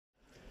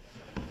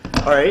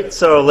All right,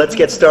 so let's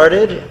get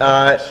started.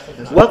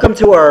 Welcome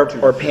to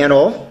our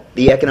panel,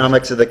 The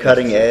Economics of the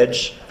Cutting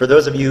Edge. For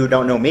those of you who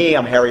don't know me,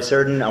 I'm Harry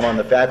Surden. I'm on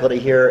the faculty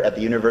here at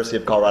the University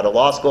of Colorado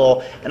Law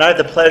School, and I have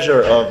the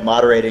pleasure of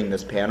moderating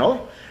this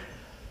panel.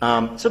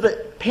 So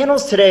the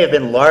panels today have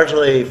been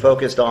largely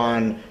focused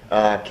on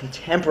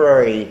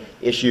contemporary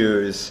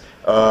issues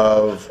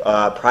of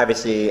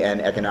privacy and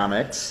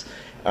economics.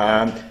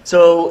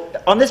 So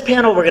on this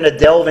panel, we're going to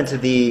delve into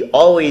the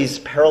always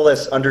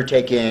perilous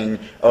undertaking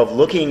of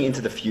looking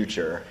into the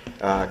future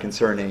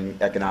concerning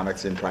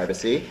economics and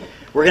privacy.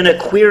 We're going to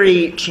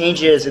query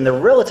changes in the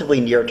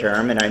relatively near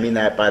term, and I mean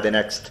that by the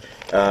next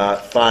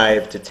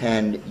 5 to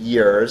 10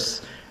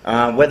 years,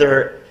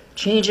 whether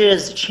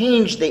changes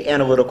change the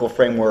analytical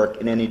framework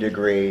in any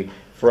degree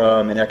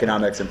from an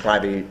economics and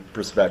privacy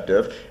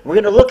perspective. We're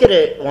going to look at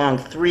it along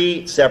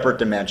 3 separate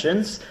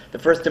dimensions. The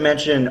first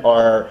dimension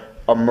are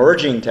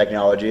emerging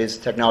technologies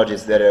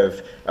that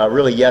have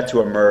really yet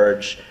to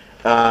emerge.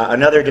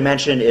 Another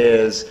dimension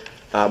is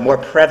more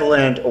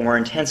prevalent or more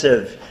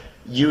intensive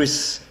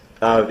use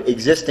of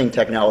existing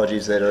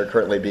technologies that are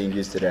currently being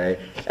used today.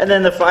 And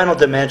then the final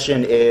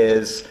dimension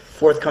is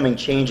forthcoming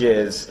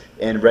changes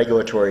in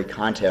regulatory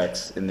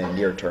contexts in the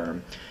near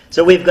term.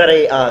 So we've got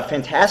a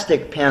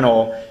fantastic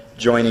panel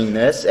joining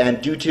this,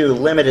 and due to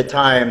limited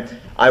time,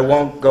 I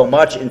won't go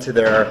much into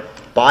their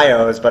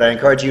bios, but I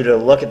encourage you to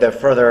look at them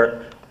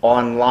further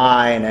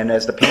online, and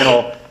as the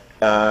panel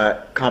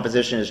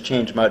composition has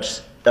changed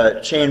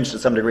to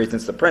some degree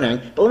since the printing.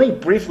 But let me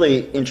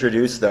briefly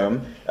introduce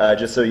them,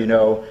 just so you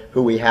know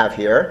who we have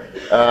here.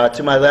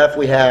 To my left,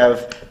 we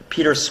have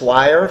Peter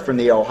Swire from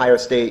the Ohio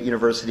State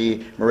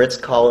University Moritz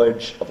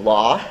College of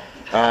Law.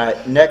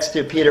 Next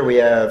to Peter, we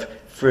have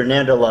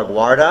Fernando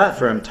LaGuardia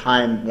from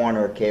Time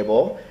Warner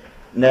Cable.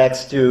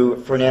 Next to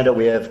Fernando,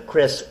 we have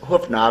Chris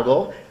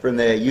Hufnagel from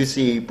the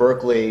UC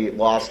Berkeley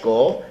Law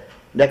School.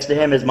 Next to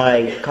him is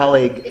my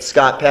colleague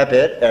Scott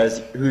Peppett,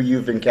 who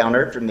you've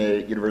encountered from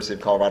the University of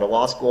Colorado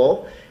Law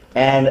School.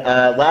 And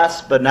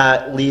last but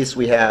not least,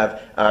 we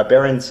have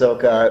Baron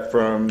Soka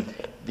from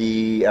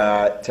the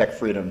Tech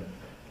Freedom.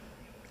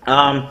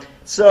 Let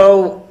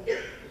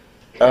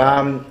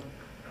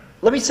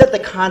me set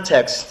the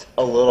context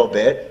a little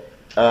bit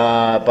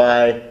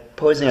by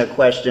posing a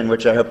question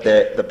which I hope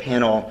that the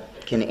panel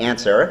can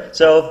answer.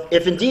 So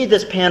if indeed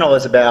this panel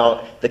is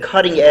about the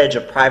cutting edge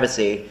of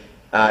privacy,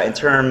 in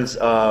terms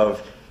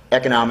of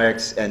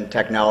economics and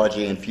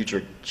technology and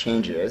future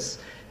changes.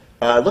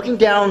 Looking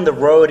down the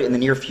road in the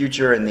near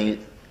future in the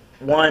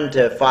 1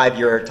 to 5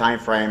 year time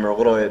frame or a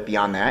little bit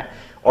beyond that,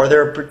 are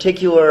there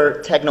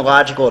particular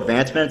technological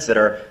advancements that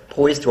are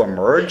poised to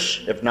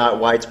emerge, if not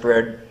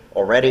widespread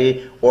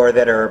already, or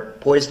that are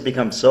poised to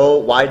become so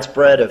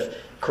widespread if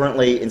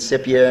currently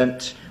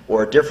incipient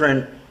or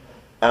different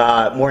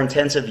more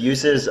intensive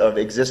uses of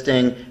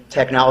existing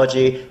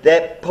technology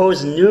that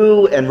pose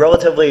new and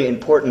relatively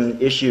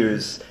important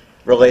issues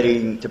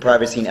relating to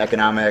privacy and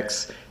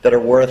economics that are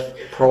worth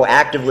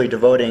proactively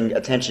devoting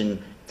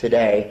attention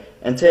today?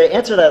 And to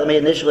answer that, let me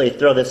initially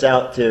throw this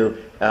out to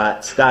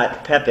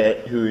Scott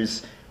Peppett,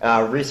 whose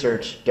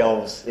research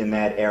delves in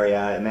that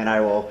area, and then I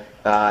will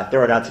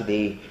throw it out to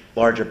the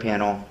larger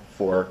panel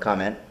for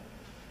comment.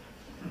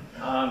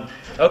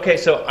 Okay,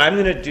 so I'm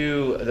going to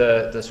do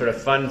the sort of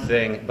fun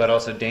thing, but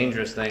also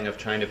dangerous thing of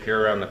trying to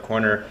peer around the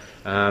corner.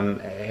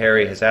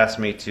 Harry has asked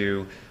me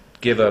to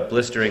give a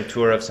blistering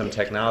tour of some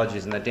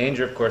technologies, and the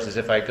danger, of course, is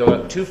if I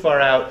go too far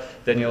out,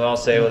 then you'll all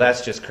say, well,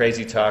 that's just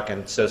crazy talk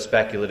and so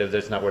speculative that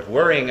it's not worth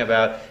worrying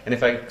about. And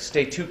if I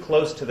stay too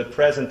close to the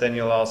present, then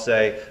you'll all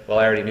say, well,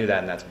 I already knew that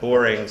and that's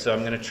boring. So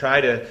I'm going to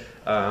try to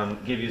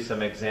give you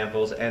some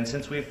examples. And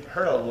since we've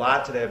heard a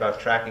lot today about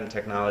tracking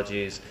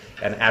technologies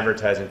and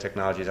advertising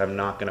technologies, I'm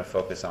not going to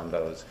focus on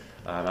those.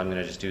 I'm going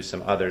to just do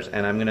some others,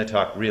 and I'm going to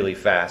talk really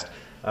fast.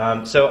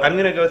 So I'm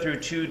going to go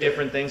through 2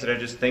 different things that I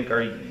just think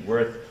are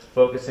worth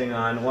focusing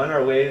on. One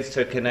are ways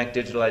to connect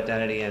digital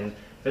identity and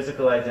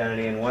physical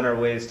identity, and one are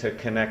ways to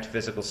connect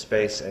physical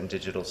space and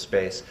digital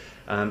space.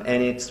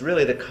 And it's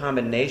really the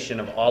combination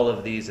of all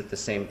of these at the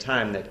same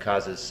time that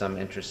causes some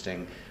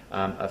interesting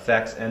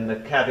effects. And the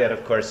caveat,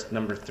 of course,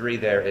 number 3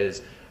 there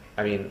is,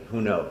 I mean,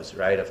 who knows,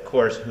 right? Of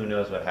course, who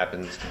knows what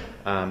happens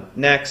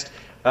next.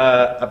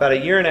 About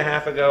 1.5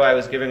 years ago, I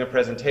was giving a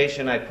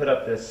presentation. I put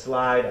up this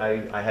slide.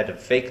 I had to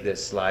fake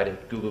this slide.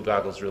 Google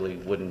Goggles really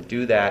wouldn't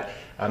do that.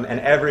 And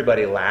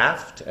everybody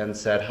laughed and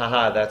said,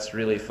 haha, that's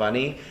really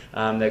funny,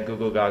 that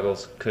Google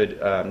Goggles could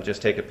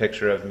just take a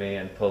picture of me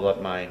and pull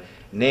up my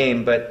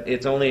name. But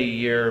it's only 1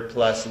 year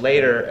plus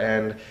later,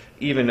 and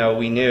even though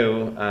we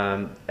knew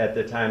at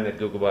the time that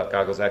Google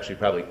Goggles actually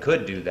probably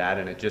could do that,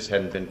 and it just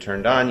hadn't been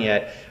turned on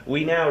yet,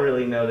 we now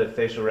really know that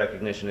facial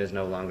recognition is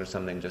no longer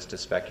something just to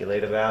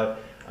speculate about.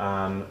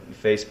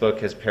 Facebook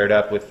has paired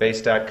up with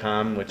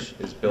Face.com, which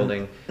is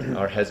building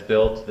or has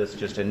built this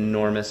just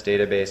enormous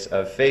database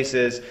of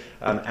faces.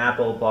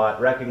 Apple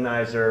bought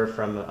Recognizer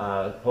from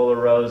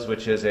Polar,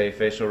 which is a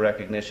facial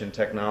recognition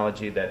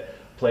technology that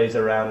plays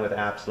around with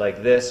apps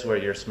like this, where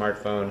your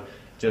smartphone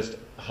just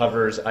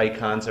hovers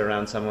icons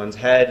around someone's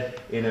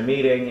head in a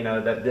meeting, you know,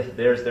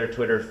 there's their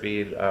Twitter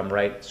feed,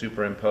 right,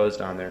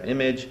 superimposed on their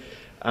image.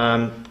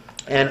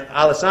 And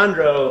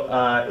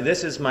Alessandro,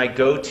 this is my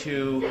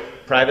go-to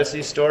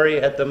privacy story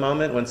at the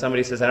moment. When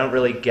somebody says, I don't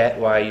really get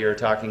why you're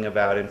talking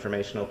about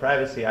informational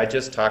privacy, I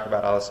just talk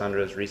about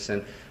Alessandro's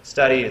recent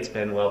study. It's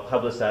been well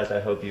publicized. I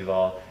hope you've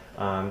all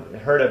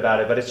heard about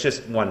it, but it's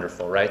just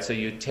wonderful, right? So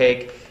you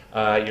take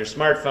your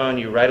smartphone,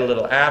 you write a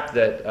little app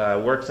that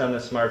works on the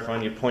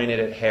smartphone, you point it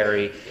at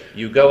Harry,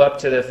 you go up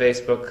to the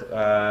Facebook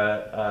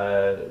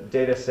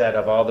data set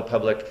of all the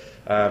public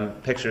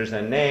pictures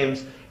and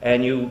names,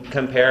 and you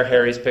compare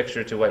Harry's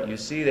picture to what you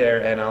see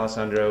there, and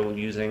Alessandro,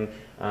 using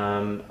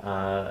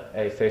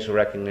a facial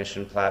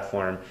recognition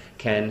platform,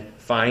 can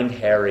find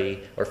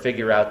Harry or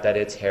figure out that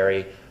it's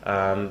Harry,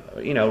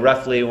 you know,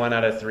 roughly 1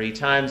 out of 3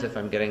 times, if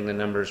I'm getting the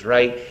numbers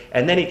right.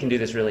 And then he can do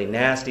this really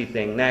nasty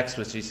thing next,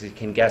 which is he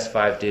can guess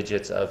 5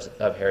 digits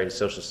of Harry's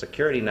social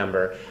security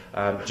number,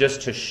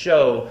 just to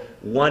show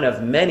one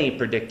of many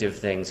predictive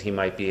things he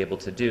might be able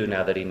to do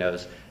now that he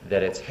knows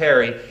that it's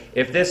Harry.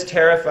 If this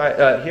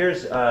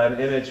here's an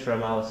image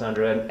from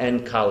Alessandro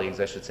and colleagues,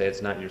 I should say,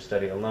 it's not your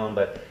study alone,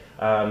 but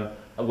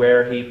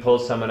where he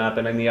pulls someone up,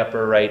 and in the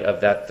upper right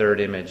of that third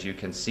image you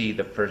can see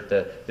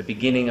the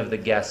beginning of the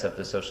guess of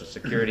the social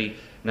security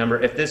number.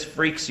 If this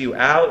freaks you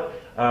out,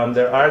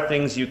 there are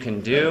things you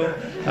can do.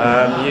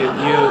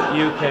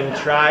 You can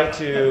try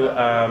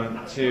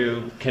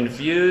to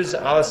confuse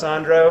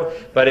Alessandro,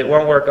 but it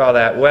won't work all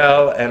that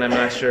well, and I'm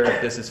not sure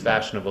if this is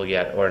fashionable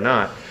yet or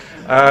not.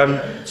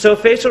 So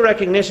facial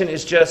recognition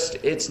is just,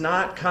 it's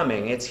not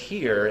coming, it's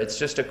here. It's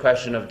just a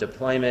question of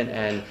deployment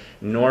and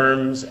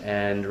norms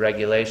and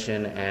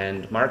regulation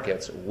and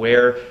markets.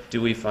 Where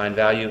do we find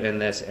value in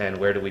this, and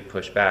where do we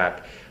push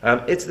back?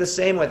 It's the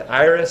same with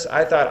iris.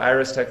 I thought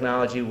iris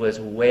technology was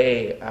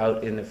way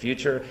out in the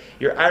future.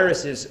 Your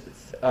iris is,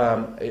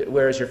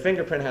 whereas your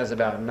fingerprint has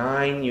about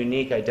 9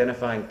 unique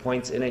identifying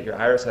points in it, your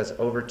iris has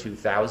over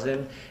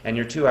 2,000, and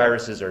your 2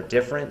 irises are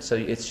different. So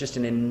it's just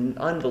an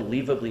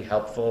unbelievably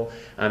helpful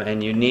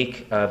and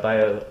unique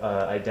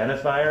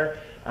bio-identifier.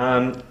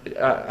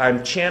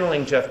 I'm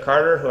channeling Jeff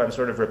Carter, who I'm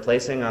sort of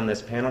replacing on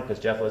this panel because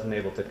Jeff wasn't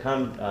able to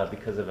come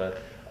because of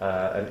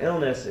an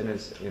illness in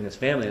his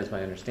family, is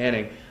my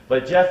understanding.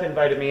 But Jeff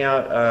invited me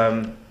out,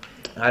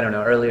 I don't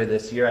know, earlier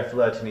this year. I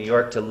flew out to New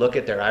York to look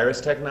at their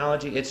iris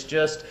technology. It's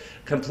just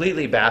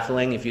completely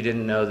baffling if you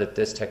didn't know that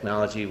this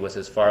technology was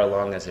as far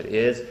along as it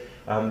is.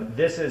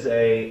 This is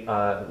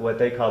what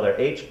they call their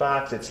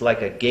H-box. It's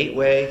like a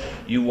gateway.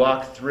 You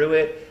walk through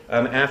it.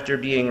 After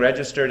being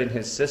registered in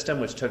his system,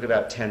 which took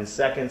about 10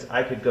 seconds,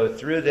 I could go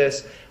through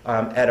this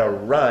at a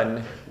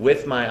run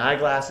with my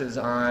eyeglasses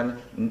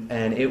on,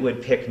 and it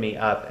would pick me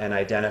up and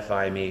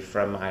identify me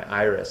from my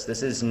iris.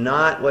 This is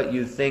not what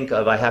you think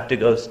of. I have to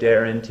go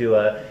stare into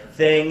a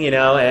thing, you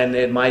know, and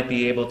it might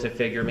be able to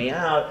figure me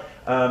out.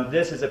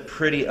 This is a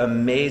pretty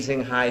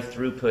amazing high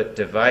throughput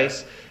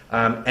device.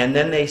 And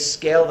then they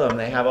scale them.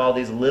 They have all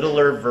these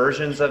littler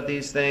versions of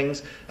these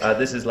things.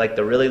 This is like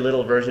the really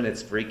little version.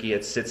 It's freaky.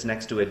 It sits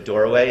next to a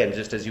doorway, and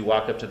just as you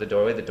walk up to the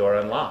doorway, the door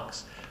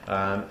unlocks.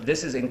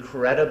 This is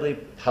incredibly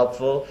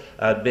helpful,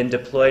 been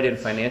deployed in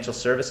financial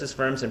services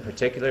firms in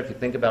particular. If you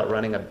think about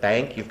running a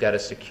bank, you've got to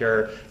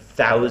secure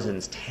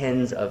thousands,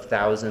 tens of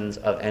thousands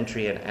of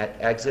entry and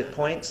exit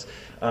points.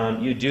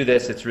 You do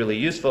this, it's really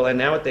useful. And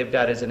now what they've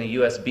got is in a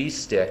USB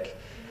stick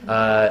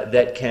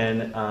that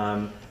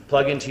can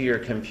plug into your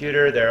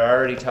computer. They're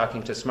already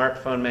talking to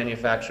smartphone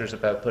manufacturers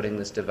about putting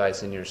this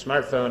device in your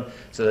smartphone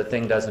so the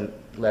thing doesn't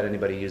let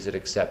anybody use it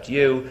except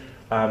you.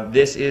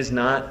 This is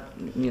not,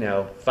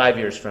 5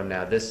 years from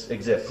now. This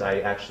exists.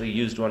 I actually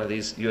used one of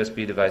these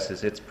USB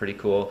devices. It's pretty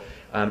cool.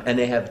 And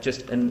they have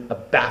just a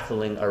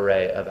baffling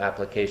array of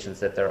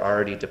applications that they're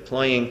already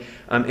deploying,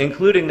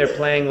 including they're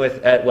playing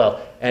with,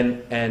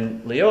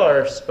 and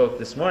Lior spoke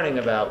this morning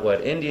about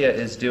what India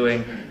is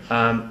doing.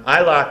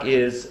 iLok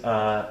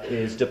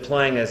is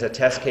deploying as a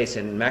test case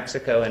in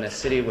Mexico, in a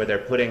city where they're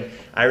putting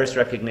iris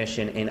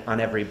recognition on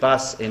every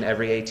bus, in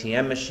every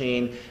ATM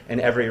machine, in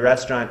every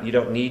restaurant. You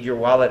don't need your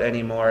wallet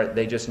anymore.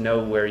 They just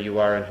know where you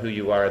are and who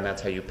you are, and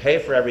that's how you pay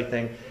for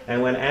everything.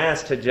 And when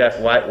asked to Jeff,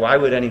 why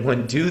would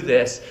anyone do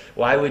this?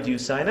 Why would you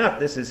sign up?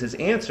 This is his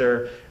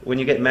answer. When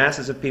you get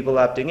masses of people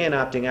opting in,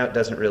 opting out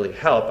doesn't really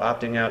help.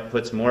 Opting out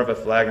puts more of a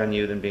flag on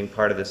you than being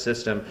part of the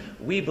system.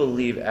 We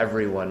believe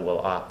everyone will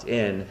opt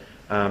in.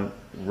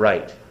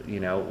 Right.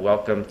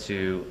 Welcome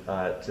to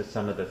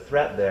some of the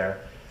threat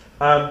there.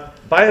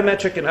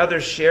 Biometric and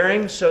other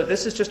sharing. So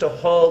this is just a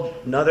whole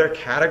another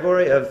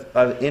category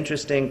of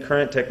interesting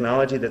current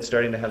technology that's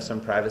starting to have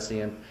some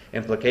privacy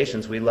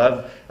implications. We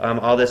love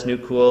all this new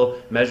cool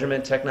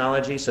measurement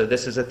technology. So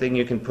this is a thing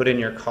you can put in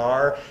your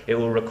car. It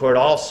will record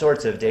all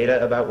sorts of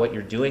data about what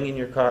you're doing in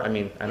your car. I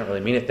mean, I don't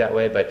really mean it that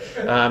way, but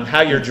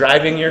how you're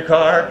driving your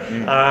car,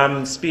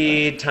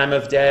 speed, time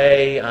of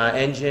day,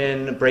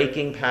 engine,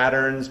 braking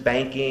patterns,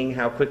 banking,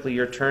 how quickly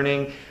you're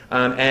turning.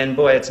 And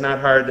boy, it's not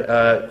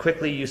hard.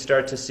 Quickly you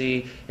start to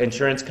see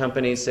insurance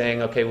companies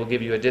saying, okay, we'll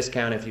give you a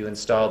discount if you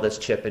install this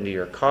chip into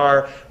your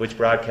car, which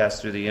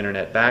broadcasts through the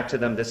internet back to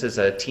them. This is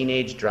a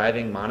teenage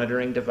driving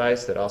monitoring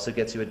device that also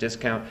gets you a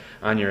discount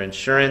on your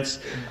insurance.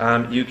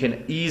 You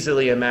can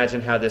easily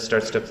imagine how this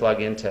starts to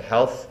plug into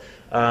health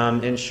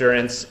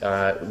insurance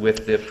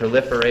with the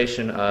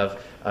proliferation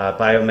of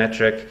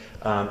biometric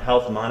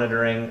health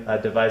monitoring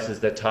devices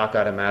that talk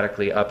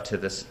automatically up to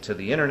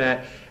the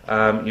internet.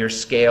 Your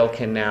scale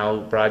can now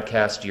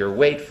broadcast your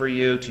weight for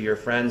you to your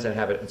friends and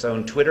have its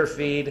own Twitter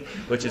feed,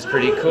 which is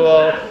pretty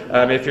cool.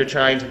 If you're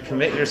trying to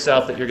commit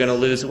yourself that you're going to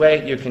lose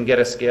weight, you can get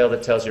a scale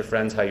that tells your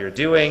friends how you're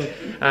doing.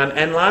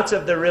 And lots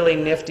of the really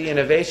nifty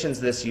innovations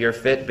this year,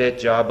 Fitbit,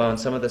 Jawbone,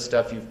 some of the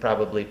stuff you've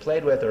probably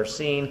played with or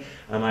seen.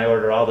 I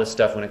order all this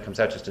stuff when it comes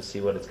out just to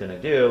see what it's going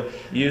to do.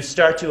 You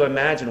start to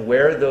imagine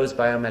where those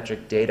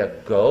biometric data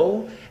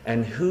go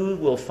and who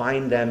will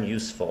find them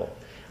useful.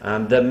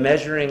 The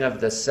measuring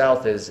of the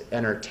self is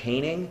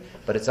entertaining,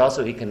 but it's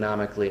also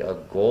economically a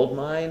gold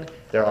mine.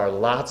 There are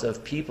lots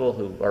of people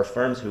who are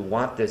firms who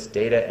want this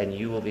data, and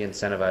you will be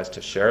incentivized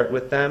to share it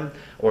with them,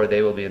 or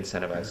they will be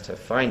incentivized to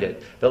find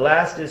it. The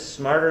last is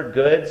smarter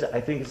goods.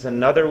 I think it's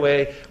another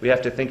way we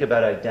have to think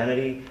about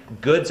identity.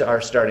 Goods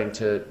are starting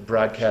to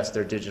broadcast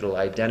their digital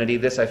identity.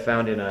 This I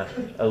found in a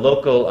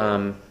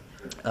local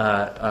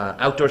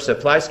outdoor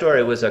supply store.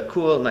 It was a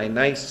cool,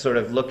 nice sort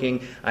of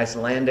looking,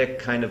 Icelandic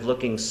kind of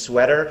looking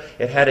sweater.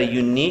 It had a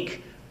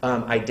unique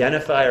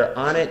identifier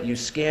on it. You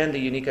scan the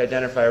unique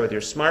identifier with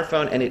your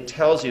smartphone, and it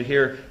tells you,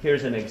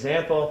 here's an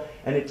example,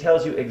 and it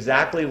tells you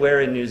exactly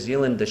where in New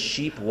Zealand the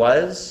sheep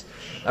was.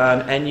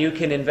 And you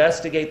can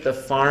investigate the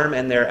farm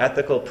and their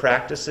ethical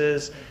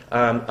practices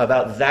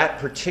about that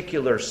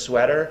particular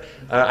sweater.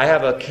 I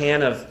have a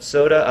can of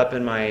soda up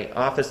in my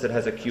office that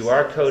has a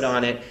QR code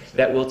on it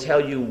that will tell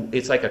you,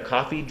 it's like a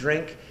coffee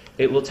drink.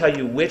 It will tell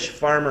you which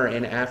farmer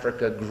in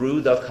Africa grew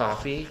the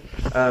coffee.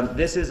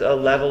 This is a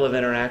level of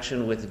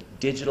interaction with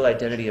digital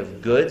identity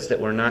of goods that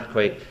we're not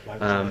quite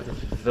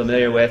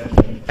familiar with.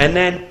 And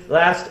then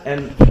last,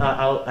 and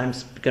I'm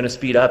going to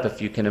speed up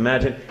if you can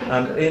imagine,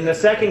 in the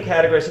second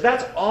category, so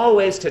that's all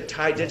ways to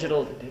tie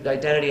digital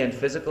identity and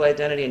physical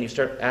identity, and you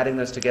start adding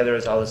those together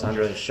as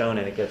Alessandro has shown,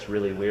 and it gets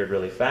really weird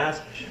really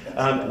fast.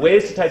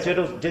 Ways to tie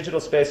digital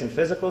space and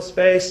physical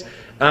space.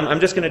 I'm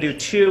just going to do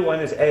two. One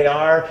is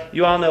AR.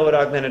 You all know what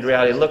augmented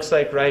reality looks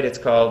like, right? It's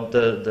called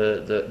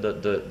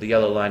the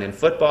yellow line in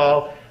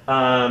football.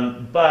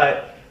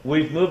 But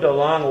we've moved a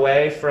long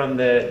way from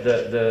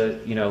the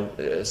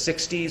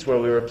 60s where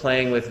we were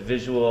playing with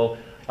visual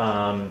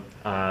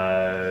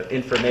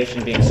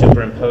information being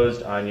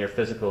superimposed on your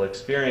physical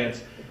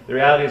experience. The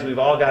reality is we've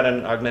all got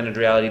an augmented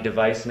reality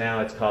device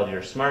now. It's called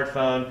your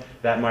smartphone.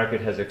 That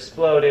market has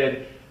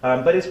exploded.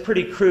 But it's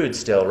pretty crude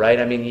still, right?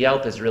 I mean,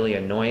 Yelp is really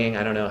annoying.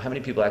 I don't know how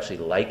many people actually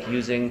like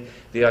using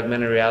the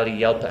augmented reality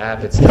Yelp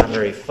app. It's not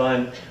very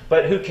fun.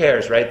 But who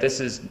cares, right?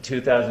 This is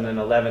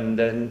 2011.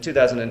 Then in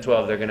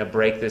 2012, they're going to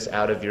break this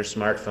out of your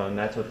smartphone.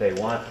 That's what they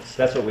want.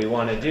 That's what we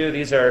want to do.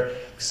 These are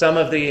some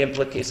of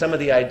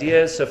the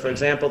ideas. So, for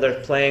example,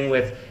 they're playing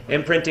with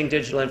imprinting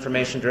digital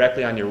information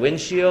directly on your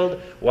windshield.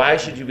 Why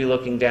should you be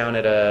looking down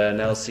at an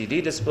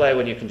LCD display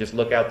when you can just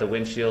look out the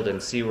windshield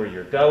and see where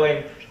you're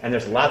going? And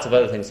there's lots of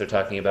other things they're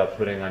talking about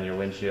putting on your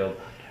windshield.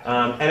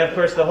 And of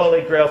course, the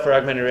holy grail for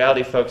augmented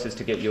reality folks is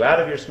to get you out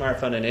of your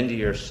smartphone and into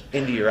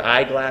your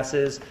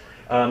eyeglasses.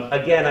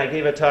 Again, I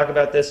gave a talk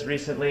about this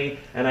recently,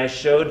 and I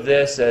showed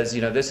this as,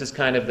 this is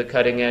kind of the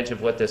cutting edge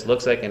of what this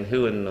looks like and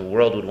who in the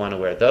world would want to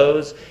wear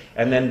those.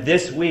 And then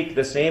this week,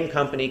 the same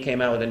company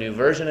came out with a new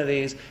version of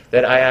these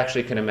that I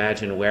actually can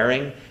imagine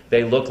wearing.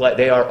 They look like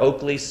they are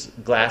Oakley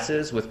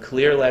glasses with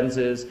clear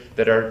lenses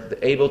that are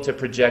able to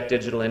project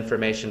digital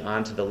information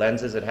onto the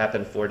lenses. It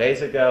happened 4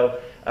 days ago.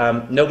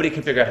 Nobody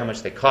can figure out how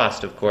much they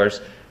cost, of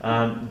course.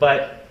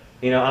 But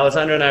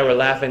Alessandro and I were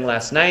laughing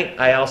last night.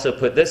 I also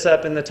put this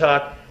up in the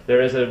talk.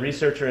 There is a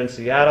researcher in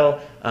Seattle,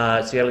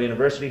 Seattle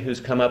University,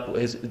 who's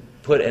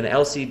put an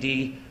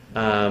LCD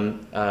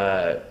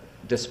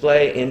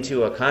display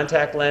into a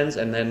contact lens,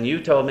 and then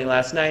you told me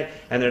last night,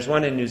 and there's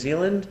one in New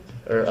Zealand,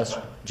 or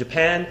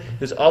Japan,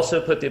 who's also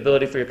put the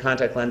ability for your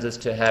contact lenses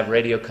to have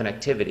radio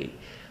connectivity.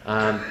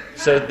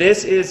 So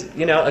this is,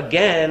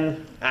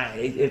 again,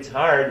 it's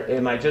hard.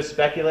 Am I just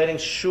speculating?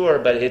 Sure,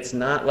 but it's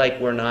not like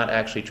we're not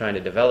actually trying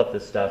to develop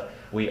this stuff.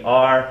 We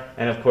are,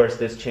 and of course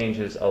this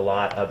changes a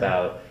lot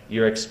about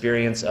your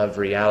experience of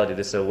reality.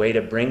 This is a way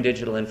to bring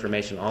digital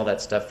information, all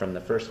that stuff from the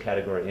first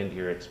category into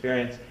your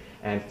experience.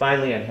 And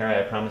finally, and Harry,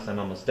 I promise I'm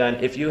almost done,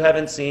 if you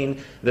haven't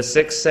seen the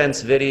Sixth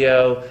Sense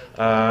video,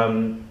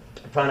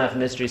 Pranav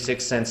Mistry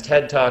Sixth Sense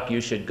TED Talk, you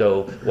should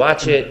go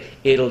watch it.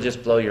 It'll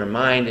just blow your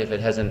mind if it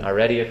hasn't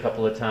already a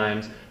couple of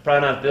times.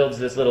 Pranav builds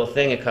this little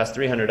thing. It costs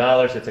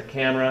 $300. It's a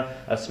camera,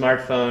 a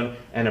smartphone,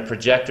 and a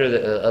projector,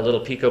 a little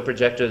Pico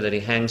projector that he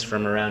hangs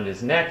from around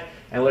his neck.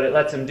 And what it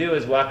lets him do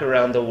is walk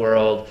around the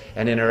world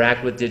and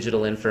interact with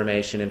digital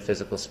information in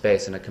physical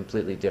space in a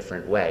completely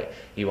different way.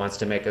 He wants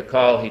to make a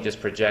call. He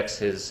just projects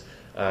his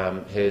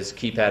his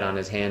keypad on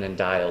his hand and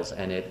dials,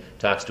 and it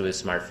talks to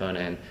his smartphone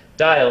and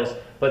dials.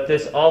 But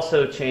this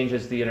also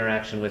changes the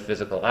interaction with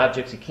physical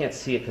objects. You can't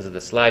see it because of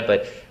the slide,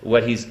 but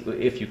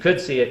if you could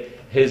see it,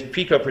 his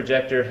Pico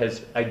projector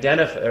has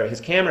identified, or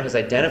his camera has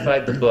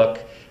identified the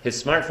book.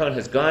 His smartphone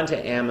has gone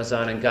to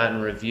Amazon and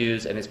gotten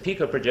reviews, and his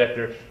Pico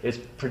projector is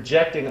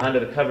projecting onto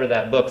the cover of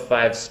that book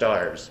 5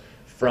 stars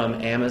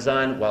from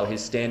Amazon while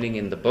he's standing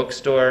in the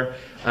bookstore.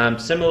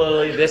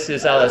 Similarly, this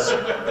is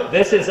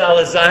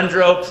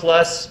Alessandro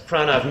plus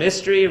Pranav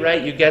Mistry,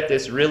 right? You get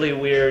this really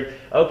weird,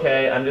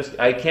 okay,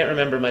 I can't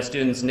remember my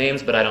students'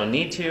 names, but I don't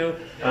need to,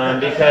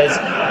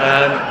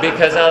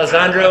 because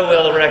Alessandro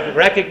will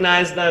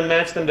recognize them,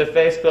 match them to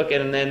Facebook,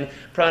 and then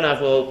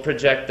Pranav will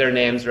project their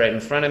names right in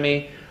front of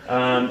me.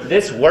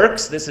 This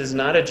works. This is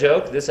not a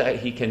joke.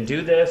 He can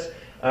do this.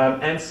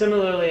 And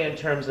similarly, in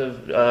terms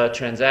of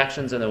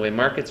transactions and the way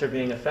markets are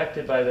being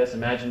affected by this,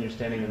 imagine you're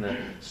standing in the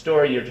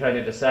store, you're trying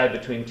to decide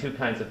between 2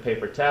 kinds of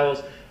paper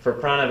towels. For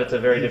Pranav, it's a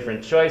very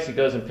different choice. He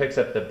goes and picks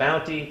up the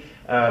Bounty,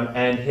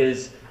 and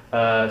his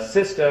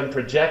system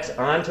projects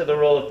onto the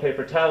roll of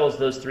paper towels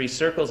those 3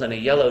 circles and a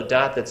yellow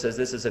dot that says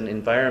this is an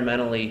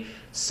environmentally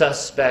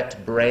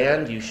suspect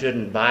brand. You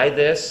shouldn't buy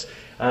this.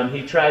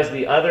 He tries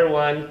the other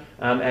one,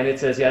 and it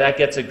says, yeah, that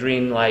gets a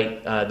green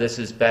light. This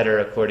is better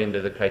according to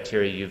the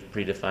criteria you've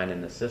predefined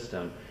in the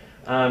system.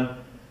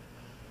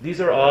 These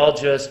are all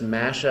just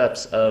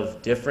mashups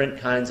of different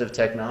kinds of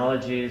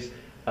technologies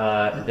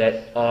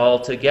that all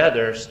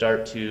together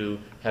start to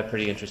have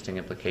pretty interesting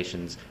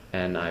implications.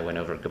 And I went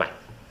over. Goodbye.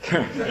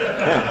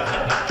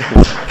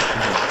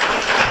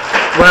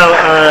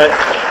 Well,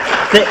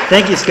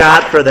 thank you,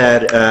 Scott, for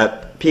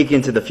that peek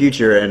into the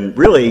future. And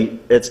really,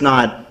 it's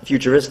not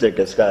futuristic,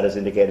 as Scott has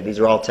indicated. These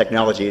are all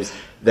technologies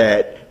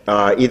that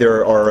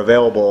either are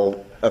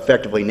available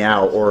effectively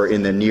now or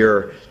in the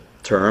near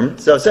term.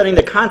 So setting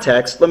the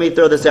context, let me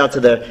throw this out to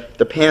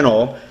the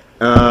panel.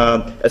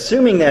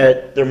 Assuming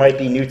that there might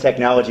be new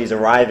technologies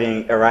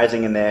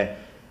arising in the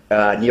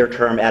near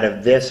term out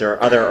of this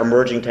or other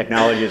emerging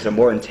technologies or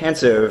more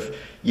intensive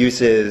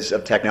uses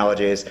of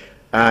technologies,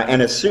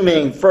 and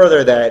assuming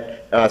further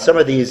that some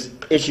of these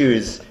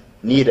issues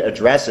need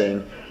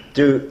addressing,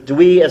 do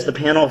we as the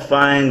panel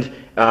find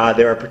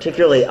there are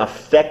particularly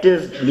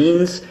effective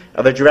means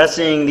of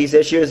addressing these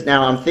issues?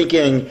 Now, I'm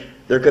thinking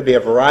there could be a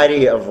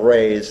variety of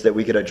ways that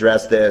we could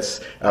address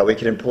this. We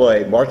could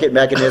employ market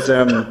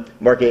mechanism,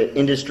 market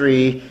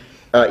industry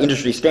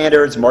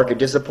standards, market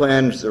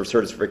disciplines or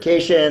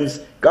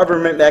certifications,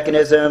 government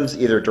mechanisms,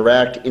 either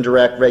direct,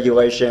 indirect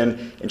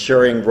regulation,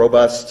 ensuring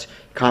robust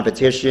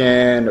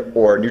competition,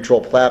 or neutral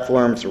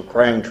platforms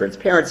requiring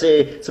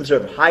transparency, some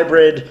sort of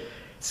hybrid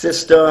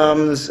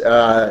systems,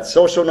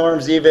 social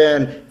norms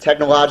even,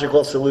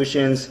 technological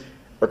solutions,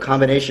 or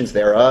combinations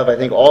thereof. I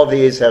think all of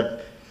these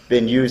have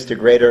been used to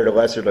greater or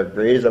lesser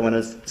degrees. I want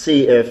to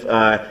see if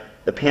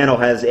the panel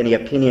has any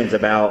opinions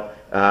about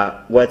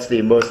what's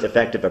the most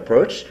effective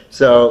approach.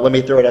 So let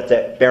me throw it up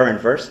to Baron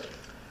first.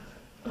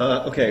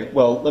 Okay,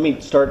 well, let me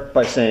start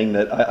by saying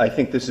that I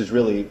think this is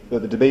really,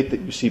 the debate that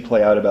you see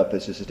play out about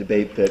this is a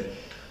debate that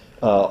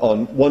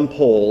on one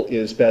pole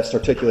is best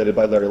articulated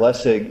by Larry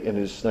Lessig in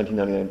his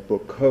 1999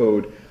 book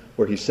Code,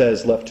 where he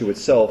says, left to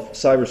itself,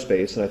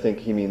 cyberspace, and I think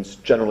he means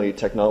generally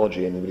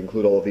technology, and it would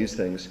include all of these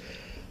things,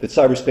 that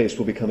cyberspace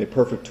will become a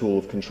perfect tool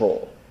of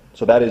control.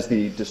 So that is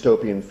the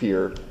dystopian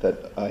fear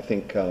that I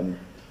think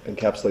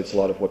encapsulates a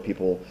lot of what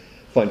people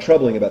find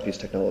troubling about these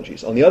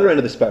technologies. On the other end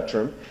of the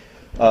spectrum,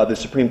 the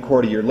Supreme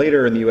Court a year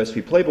later in the US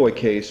v. Playboy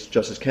case,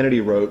 Justice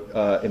Kennedy wrote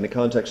in the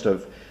context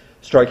of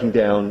striking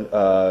down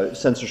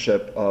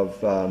censorship of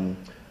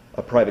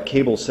private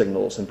cable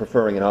signals and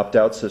preferring an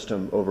opt-out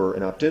system over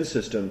an opt-in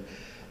system,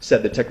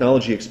 said that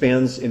technology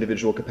expands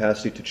individual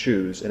capacity to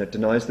choose, and it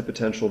denies the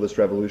potential of this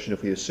revolution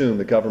if we assume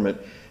the government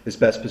is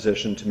best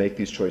positioned to make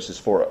these choices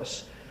for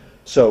us.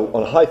 So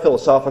on a high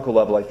philosophical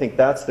level, I think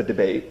that's the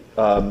debate.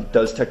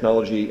 Does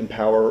technology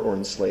empower or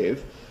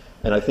enslave?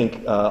 And I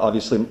think,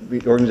 obviously,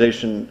 the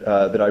organization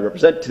that I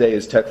represent today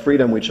is Tech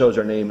Freedom. We chose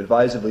our name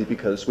advisedly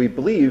because we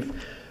believe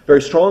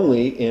very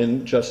strongly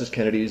in Justice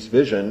Kennedy's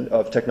vision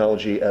of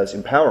technology as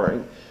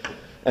empowering,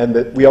 and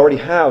that we already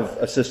have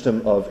a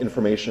system of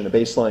information, a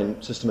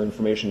baseline system of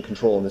information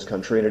control in this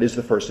country, and it is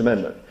the First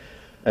Amendment.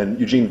 And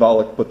Eugene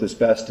Volokh put this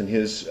best in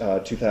his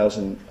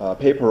 2000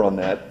 paper on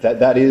that.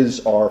 That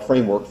is our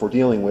framework for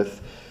dealing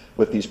with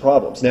these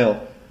problems.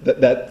 Now,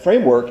 that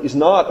framework is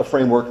not a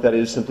framework that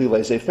is simply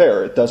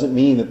laissez-faire. It doesn't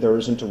mean that there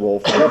isn't a role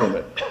for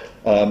government.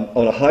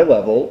 On a high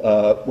level,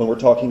 when we're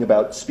talking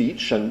about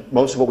speech, and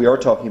most of what we are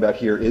talking about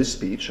here is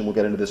speech, and we'll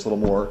get into this a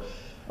little more,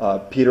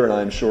 Peter and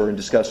I, I'm sure, in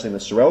discussing the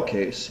Sorrell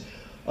case,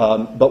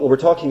 but what we're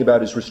talking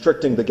about is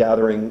restricting the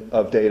gathering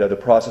of data, the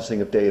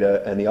processing of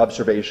data, and the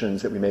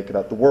observations that we make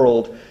about the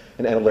world,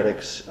 and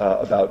analytics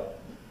about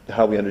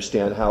how we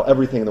understand how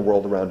everything in the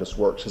world around us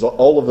works. Because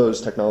all of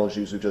those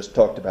technologies we've just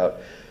talked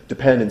about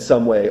depend in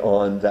some way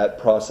on that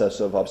process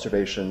of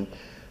observation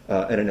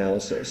and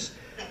analysis.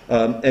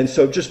 And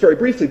so just very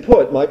briefly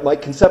put, my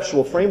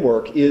conceptual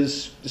framework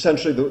is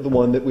essentially the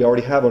one that we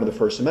already have under the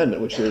First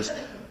Amendment, which is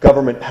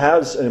government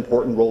has an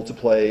important role to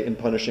play in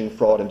punishing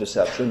fraud and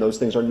deception. Those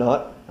things are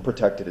not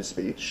protected as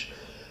speech.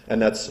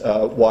 And that's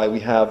why we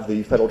have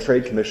the Federal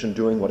Trade Commission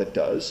doing what it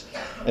does.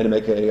 And to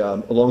make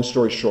a long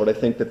story short, I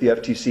think that the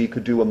FTC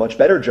could do a much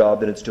better job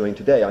than it's doing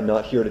today. I'm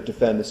not here to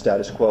defend the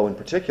status quo in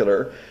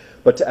particular,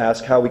 but to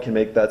ask how we can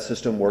make that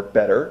system work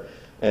better.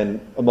 And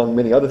among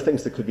many other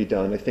things that could be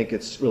done, I think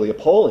it's really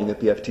appalling that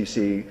the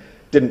FTC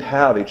didn't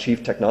have a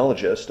chief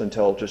technologist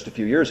until just a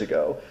few years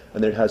ago,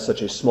 and that it has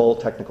such a small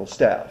technical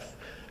staff.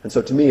 And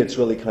so to me, it's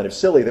really kind of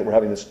silly that we're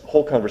having this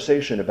whole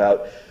conversation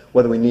about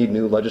whether we need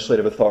new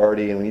legislative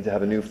authority and we need to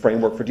have a new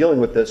framework for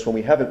dealing with this when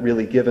we haven't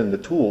really given the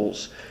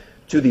tools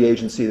to the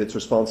agency that's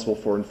responsible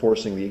for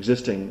enforcing the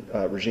existing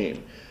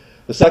regime.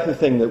 The second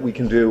thing that we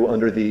can do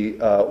under the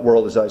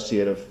world, as I see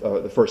it,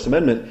 of the First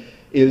Amendment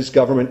is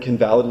government can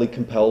validly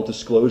compel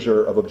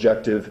disclosure of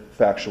objective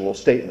factual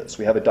statements.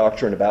 We have a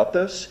doctrine about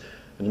this,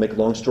 and to make a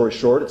long story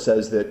short, it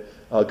says that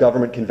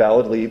government can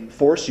validly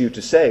force you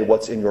to say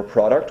what's in your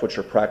product, what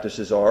your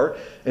practices are,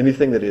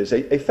 anything that is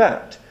a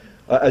fact.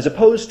 As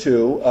opposed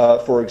to,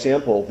 for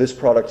example, this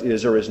product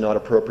is or is not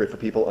appropriate for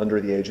people under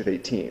the age of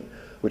 18,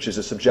 which is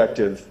a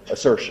subjective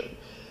assertion.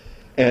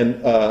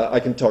 And I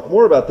can talk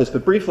more about this,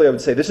 but briefly I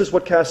would say this is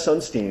what Cass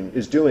Sunstein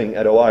is doing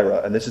at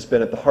OIRA, and this has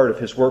been at the heart of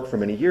his work for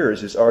many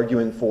years, is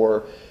arguing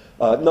for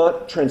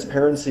not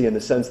transparency in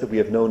the sense that we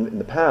have known in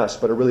the past,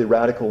 but a really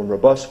radical and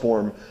robust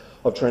form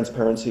of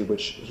transparency,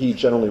 which he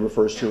generally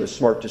refers to as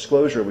smart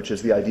disclosure, which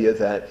is the idea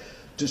that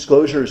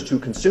disclosures to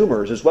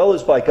consumers, as well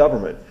as by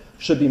government,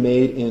 should be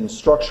made in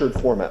structured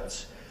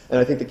formats. And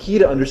I think the key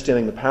to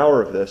understanding the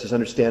power of this is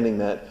understanding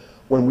that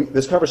when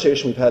this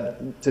conversation we've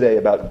had today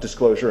about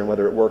disclosure and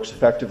whether it works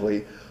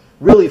effectively,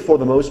 really for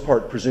the most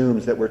part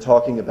presumes that we're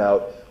talking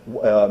about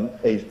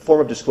a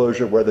form of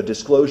disclosure where the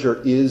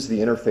disclosure is the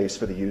interface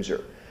for the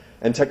user.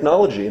 And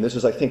technology, and this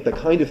is I think the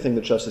kind of thing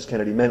that Justice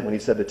Kennedy meant when he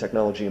said that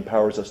technology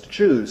empowers us to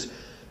choose,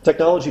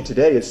 technology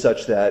today is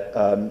such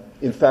that,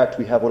 in fact,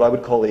 we have what I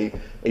would call a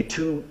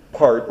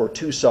two-part or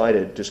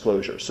two-sided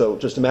disclosure. So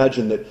just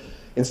imagine that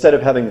instead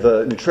of having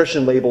the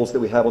nutrition labels that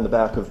we have on the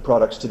back of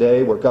products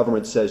today, where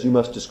government says you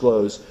must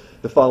disclose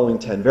the following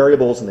 10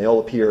 variables and they all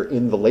appear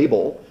in the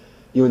label,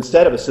 you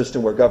instead have a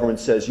system where government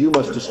says you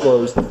must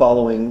disclose the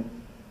following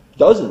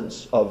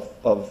dozens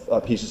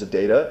of pieces of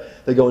data.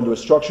 They go into a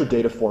structured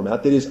data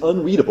format that is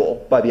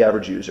unreadable by the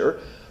average user.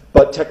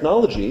 But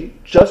technology,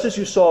 just as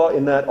you saw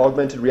in that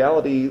augmented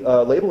reality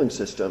labeling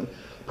system,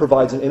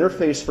 provides an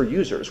interface for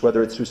users,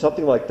 whether it's through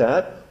something like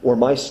that or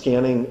my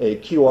scanning a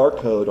QR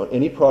code on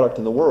any product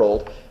in the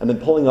world and then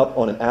pulling up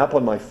on an app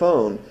on my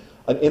phone,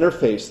 an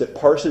interface that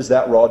parses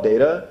that raw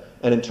data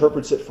and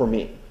interprets it for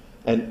me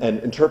and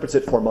interprets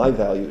it for my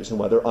values and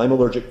whether I'm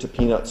allergic to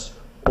peanuts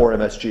or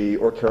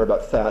MSG or care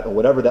about fat or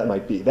whatever that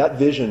might be. That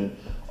vision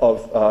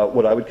of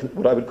what I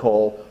would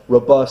call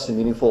robust and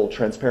meaningful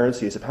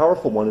transparency is a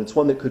powerful one. And it's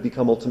one that could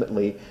become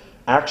ultimately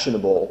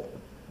actionable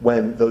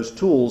when those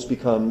tools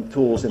become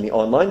tools in the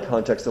online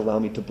context that allow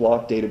me to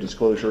block data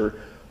disclosure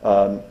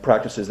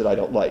practices that I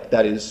don't like.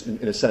 That is,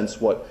 in a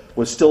sense, what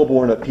was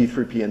stillborn of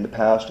P3P in the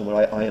past and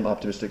what I am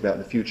optimistic about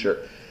in the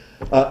future.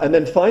 And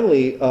then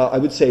finally, I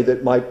would say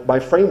that my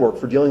framework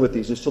for dealing with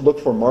these is to look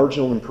for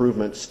marginal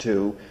improvements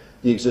to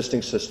the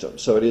existing system.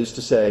 So it is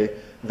to say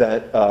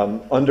that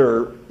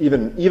under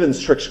even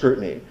strict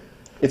scrutiny,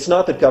 it's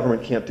not that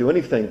government can't do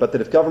anything, but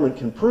that if government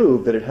can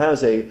prove that it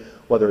has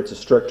whether it's a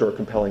strict or a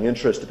compelling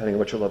interest, depending on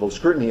what your level of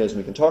scrutiny is, and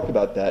we can talk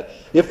about that,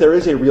 if there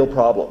is a real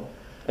problem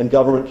and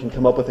government can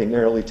come up with a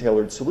narrowly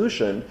tailored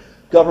solution,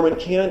 government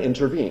can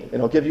intervene.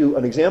 And I'll give you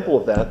an example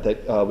of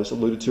that was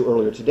alluded to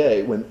earlier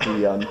today when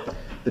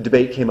the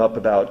debate came up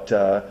about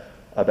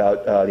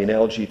the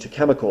analogy to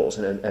chemicals,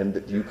 and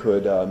that you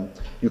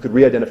could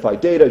re-identify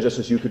data just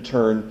as you could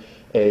turn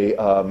a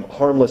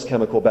harmless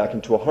chemical back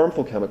into a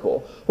harmful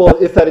chemical. Well,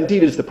 if that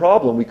indeed is the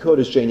problem, we could,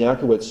 as Jane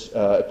Yakowitz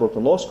at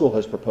Brooklyn Law School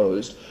has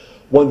proposed,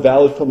 one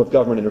valid form of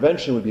government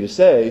intervention would be to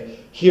say,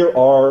 here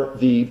are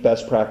the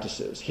best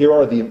practices, here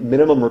are the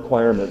minimum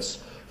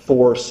requirements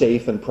for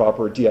safe and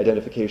proper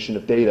de-identification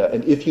of data,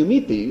 and if you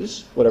meet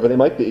these, whatever they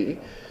might be,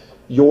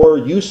 your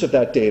use of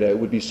that data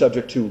would be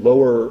subject to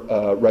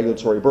lower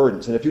regulatory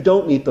burdens. And if you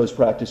don't meet those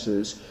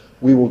practices,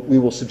 we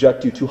will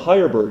subject you to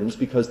higher burdens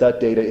because that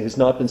data has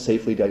not been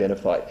safely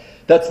identified.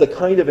 That's the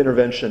kind of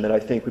intervention that I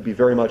think would be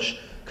very much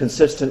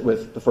consistent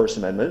with the First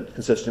Amendment,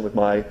 consistent with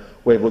my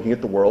way of looking at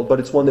the world, but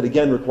it's one that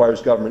again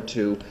requires government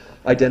to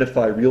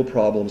identify real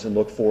problems and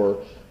look for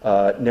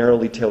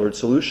narrowly tailored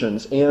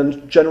solutions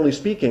and, generally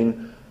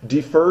speaking,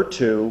 defer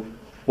to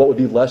what would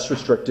be less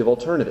restrictive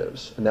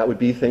alternatives. And that would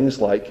be things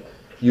like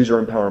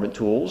user empowerment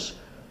tools,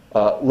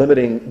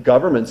 limiting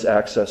government's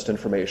access to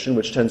information,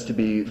 which tends to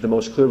be the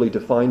most clearly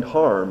defined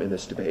harm in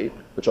this debate,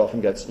 which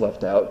often gets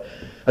left out,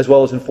 as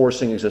well as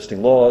enforcing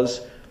existing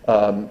laws,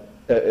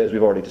 as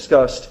we've already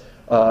discussed,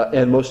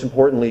 and most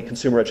importantly,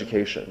 consumer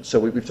education. So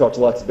we've talked a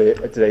lot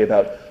today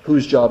about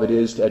whose job it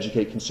is to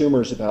educate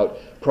consumers about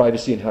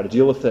privacy and how to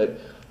deal with it.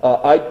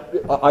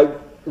 I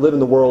live in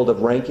the world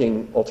of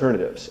ranking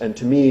alternatives, and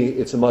to me,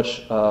 it's a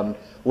much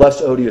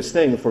less odious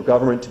thing for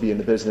government to be in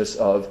the business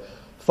of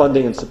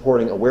funding and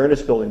supporting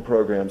awareness-building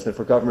programs than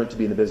for government to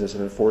be in the business of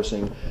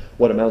enforcing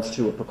what amounts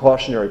to a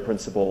precautionary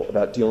principle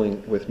about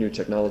dealing with new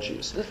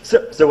technologies.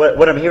 So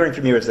what I'm hearing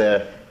from you is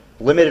a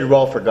limited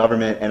role for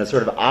government and a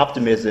sort of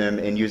optimism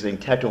in using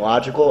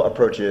technological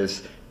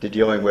approaches to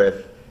dealing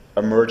with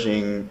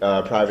emerging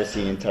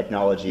privacy and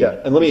technology. Yeah,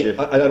 and let me,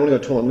 I don't want to go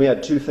too long, let me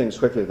add two things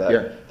quickly to that.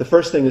 Yeah. The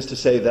first thing is to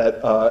say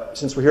that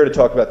since we're here to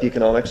talk about the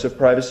economics of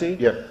privacy,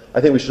 yeah.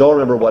 I think we should all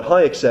remember what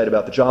Hayek said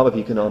about the job of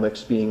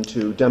economics being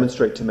to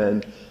demonstrate to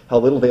men how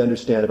little they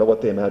understand about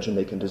what they imagine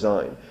they can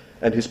design.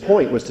 And his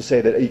point was to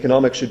say that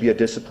economics should be a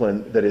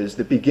discipline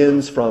that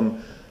begins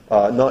from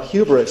not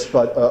hubris,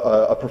 but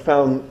a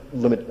profound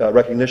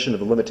recognition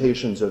of the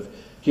limitations of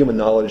human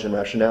knowledge and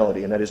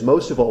rationality. And that is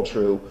most of all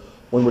true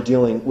when we're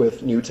dealing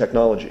with new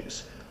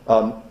technologies.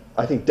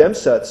 I think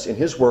Demsetz, in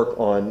his work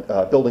on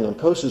building on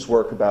Coase's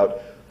work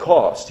about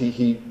cost,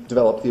 he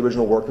developed the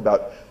original work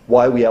about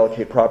why we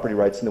allocate property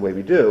rights in the way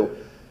we do.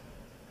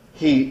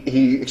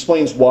 He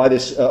explains why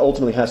this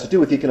ultimately has to do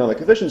with economic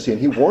efficiency,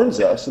 and he warns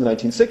us in the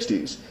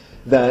 1960s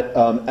that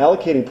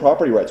allocating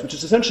property rights, which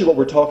is essentially what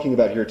we're talking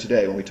about here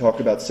today when we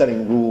talk about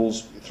setting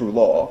rules through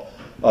law,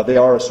 they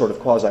are a sort of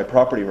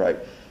quasi-property right.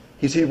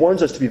 He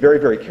warns us to be very,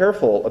 very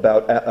careful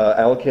about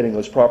allocating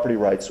those property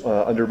rights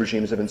under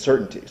regimes of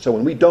uncertainty. So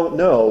when we don't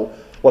know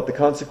what the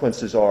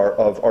consequences are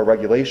of our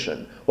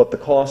regulation, what the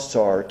costs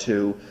are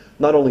to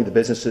not only the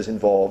businesses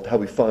involved, how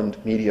we fund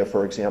media,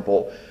 for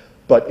example,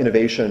 but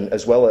innovation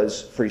as well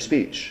as free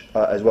speech,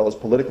 as well as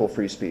political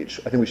free speech,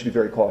 I think we should be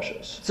very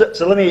cautious.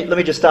 So let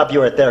me just stop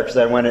you right there because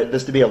I want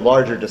this to be a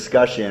larger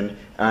discussion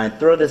and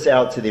throw this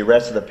out to the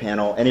rest of the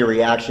panel. Any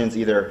reactions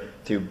either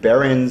to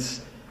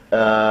Barron's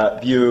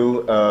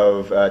view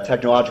of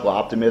technological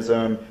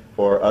optimism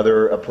or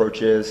other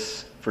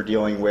approaches for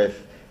dealing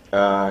with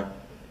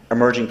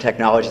emerging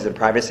technologies and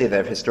privacy that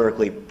have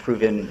historically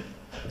proven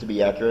to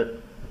be accurate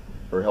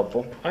or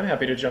helpful? I'm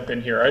happy to jump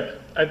in here.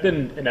 I've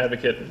been an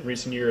advocate in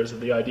recent years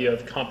of the idea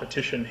of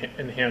competition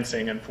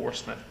enhancing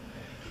enforcement.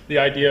 The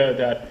idea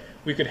that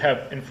we could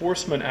have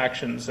enforcement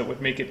actions that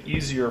would make it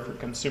easier for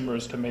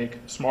consumers to make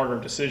smarter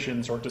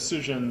decisions or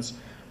decisions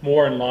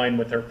more in line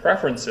with their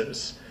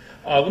preferences.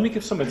 Let me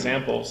give some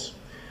examples.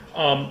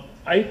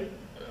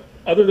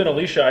 Other than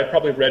Alicia, I've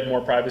probably read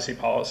more privacy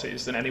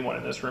policies than anyone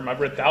in this room.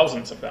 I've read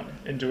thousands of them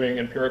in doing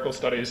empirical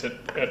studies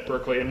at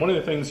Berkeley. And one of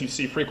the things you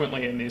see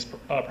frequently in these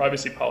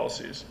privacy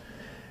policies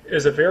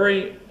is a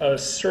very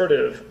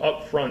assertive,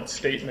 upfront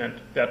statement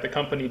that the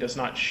company does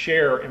not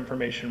share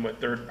information with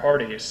third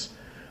parties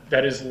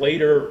that is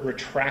later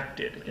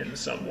retracted in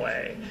some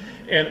way.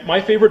 And my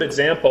favorite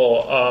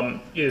example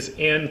is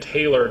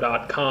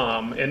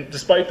AnnTaylor.com. And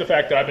despite the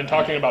fact that I've been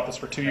talking about this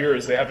for 2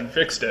 years, they haven't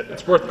fixed it.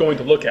 It's worth going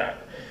to look at.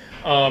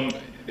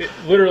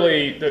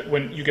 Literally,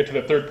 when you get to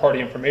the third-party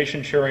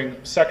information sharing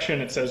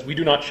section, it says, we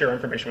do not share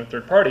information with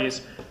third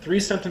parties. 3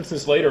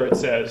 sentences later, it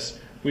says,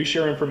 we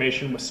share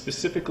information with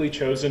specifically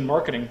chosen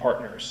marketing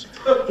partners.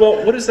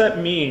 Well, what does that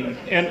mean?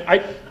 And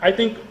I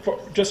think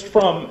just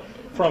from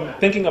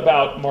thinking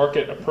about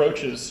market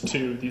approaches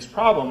to these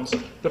problems,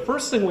 the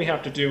first thing we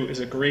have to do is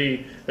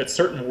agree that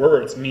certain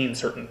words mean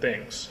certain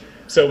things.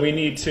 So we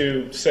need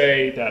to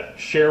say that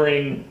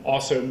sharing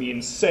also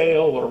means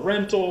sale or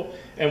rental,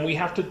 and we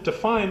have to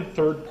define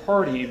third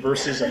party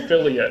versus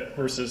affiliate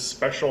versus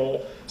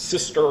special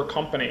sister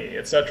company,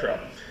 etc.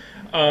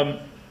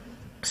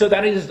 So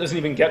that doesn't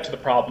even get to the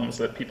problems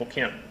that people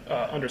can't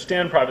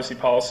understand privacy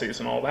policies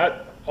and all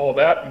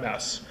that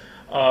mess.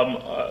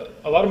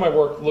 A lot of my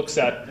work looks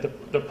at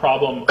the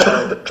problem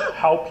of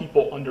how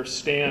people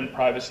understand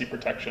privacy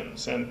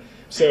protections. And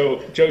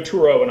so Joe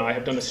Turo and I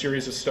have done a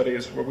series of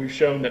studies where we've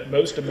shown that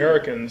most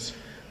Americans,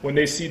 when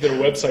they see that a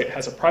website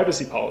has a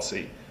privacy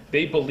policy,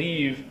 they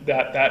believe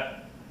that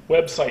that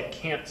website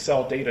can't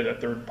sell data to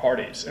third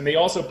parties. And they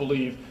also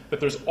believe that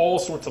there's all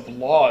sorts of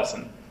laws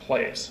in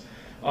place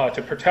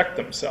to protect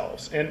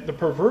themselves. And the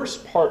perverse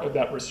part of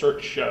that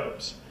research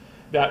shows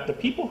that the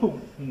people who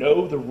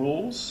know the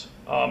rules,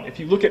 if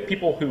you look at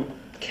people who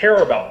care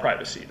about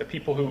privacy, the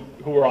people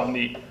who are on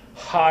the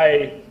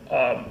high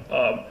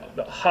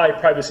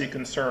privacy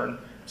concern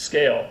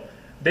scale,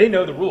 they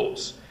know the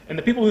rules. And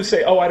the people who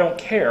say, oh, I don't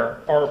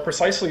care, are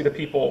precisely the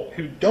people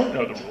who don't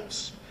know the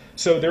rules.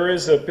 So there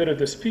is a bit of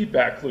this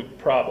feedback loop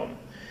problem.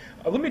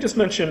 Let me just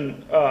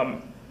mention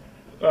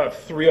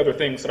 3 other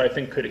things that I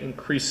think could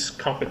increase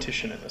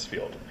competition in this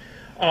field.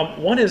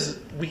 One is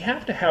we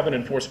have to have an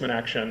enforcement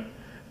action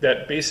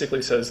that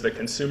basically says that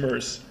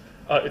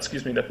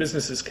that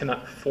businesses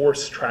cannot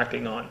force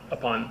tracking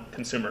upon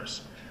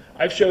consumers.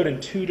 I've showed in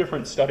 2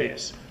 different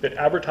studies that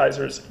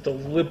advertisers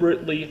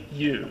deliberately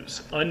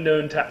use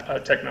unknown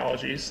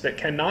technologies that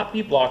cannot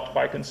be blocked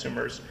by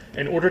consumers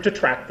in order to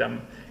track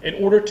them, in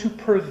order to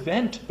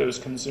prevent those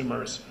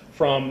consumers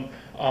from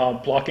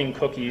blocking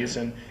cookies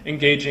and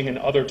engaging in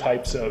other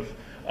types of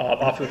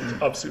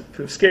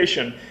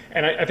obfuscation.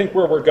 And I think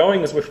where we're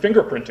going is with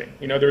fingerprinting.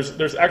 You know, there's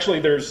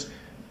the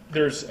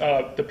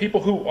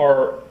people who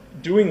are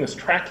doing this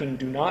tracking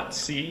do not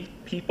see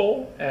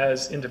people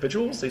as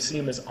individuals. They see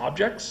them as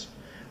objects.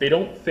 They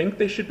don't think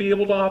they should be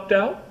able to opt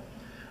out.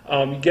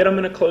 You get them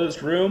in a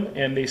closed room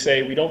and they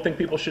say, we don't think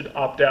people should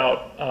opt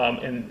out,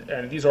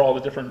 and these are all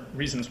the different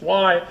reasons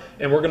why,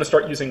 and we're going to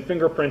start using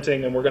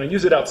fingerprinting, and we're going to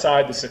use it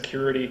outside the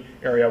security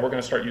area. We're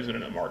going to start using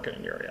it in the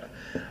marketing area.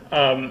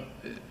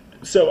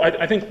 So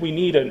I think we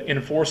need an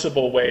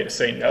enforceable way to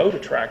say no to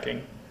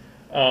tracking,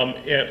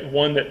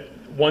 one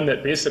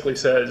that basically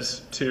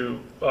says to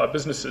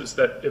businesses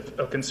that if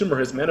a consumer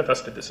has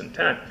manifested this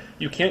intent,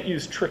 you can't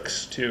use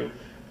tricks to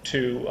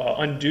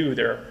undo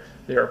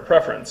their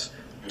preference.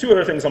 2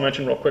 other things I'll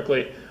mention real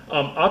quickly.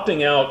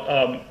 Opting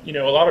out, you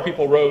know, a lot of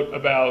people wrote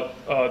about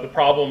the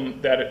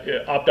problem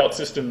that opt-out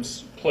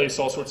systems place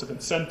all sorts of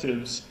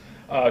incentives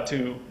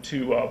to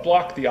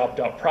block the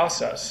opt-out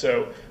process.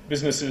 So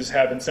businesses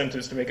have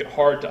incentives to make it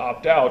hard to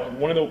opt out. And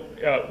one of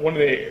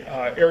the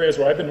areas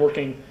where I've been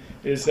working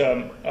is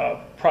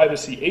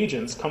privacy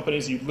agents,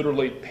 companies you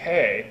literally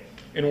pay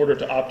in order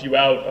to opt you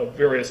out of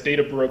various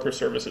data broker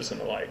services and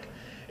the like.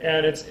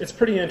 And it's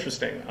pretty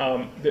interesting.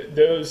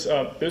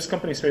 Those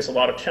companies face a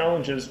lot of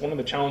challenges. One of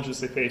the challenges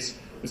they face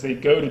is they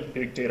go to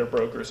big data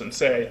brokers and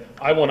say,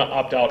 I want to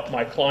opt out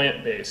my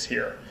client base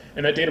here.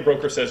 And that data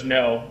broker says,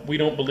 no, we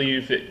don't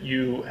believe that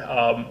you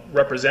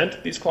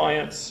represent these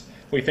clients.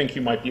 We think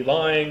you might be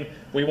lying.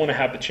 We want to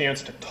have the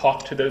chance to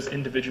talk to those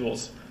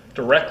individuals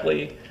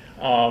directly,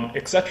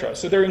 etc.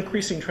 So they're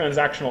increasing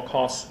transactional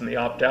costs in the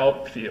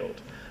opt-out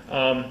field.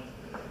 I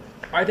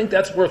think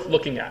that's worth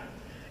looking at.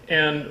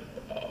 And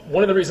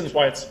one of the reasons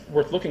why it's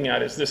worth looking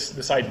at is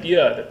this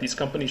idea that these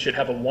companies should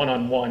have a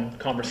one-on-one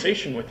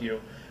conversation with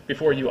you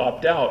before you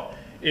opt out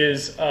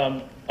is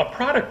a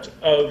product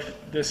of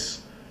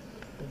this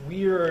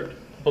weird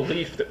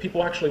belief that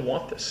people actually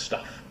want this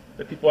stuff,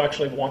 that people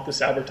actually want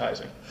this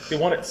advertising. They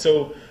want it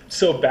so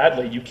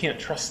badly you can't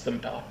trust them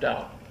to opt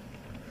out.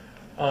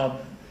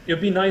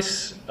 It'd be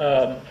nice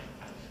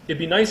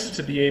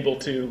to be able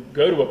to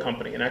go to a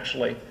company and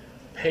actually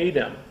pay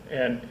them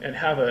and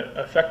have an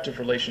effective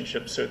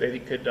relationship so they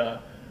could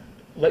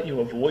let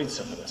you avoid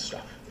some of this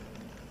stuff.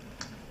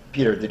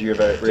 Peter, did you have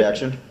a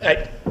reaction?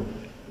 I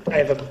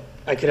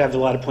could have a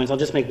lot of points. I'll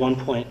just make one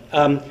point.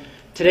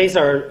 Today's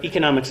our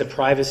economics of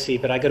privacy,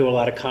 but I go to a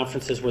lot of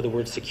conferences where the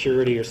word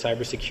security or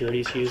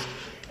cybersecurity is used,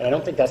 and I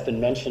don't think that's been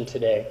mentioned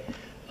today.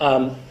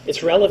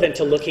 It's relevant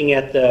to looking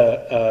at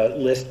the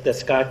list that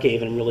Scott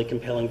gave in a really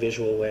compelling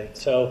visual way.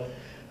 So,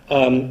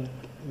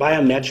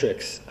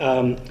 biometrics.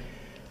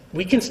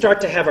 We can start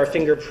to have our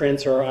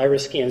fingerprints or our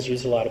iris scans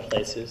used a lot of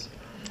places.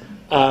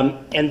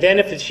 And then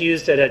if it's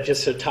used at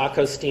just a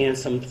taco stand,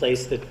 some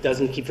place that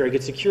doesn't keep very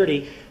good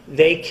security,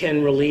 they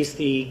can release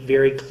the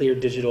very clear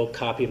digital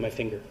copy of my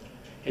finger.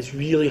 It's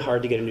really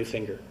hard to get a new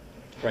finger,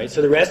 right?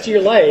 So the rest of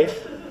your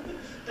life,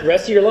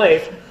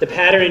 the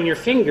pattern in your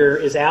finger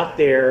is out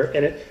there,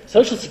 and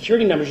Social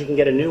Security numbers, you can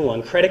get a new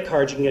one. Credit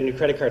cards, you can get a new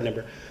credit card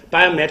number.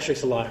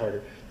 Biometrics, a lot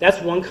harder.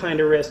 That's one kind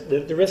of risk.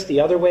 The risk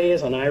the other way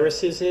is on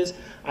irises is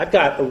I've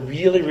got a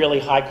really, really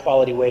high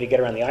quality way to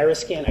get around the iris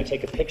scan. I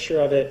take a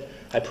picture of it.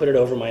 I put it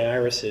over my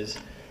irises.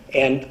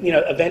 And you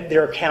know,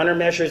 there are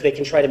countermeasures. They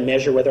can try to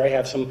measure whether I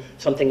have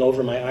something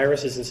over my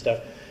irises and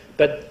stuff.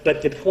 But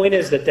the point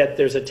is that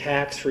there's a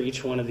tax for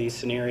each one of these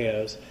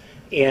scenarios.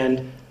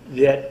 And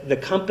that the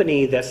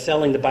company that's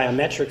selling the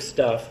biometric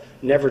stuff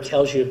never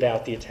tells you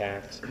about the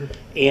attacks.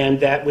 And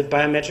that with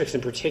biometrics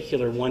in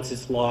particular, once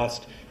it's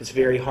lost, it's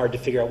very hard to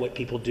figure out what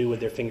people do with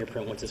their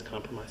fingerprint once it's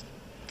compromised.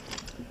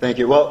 Thank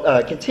you.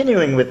 Well,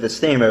 continuing with this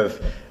theme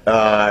of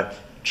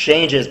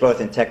changes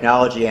both in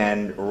technology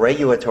and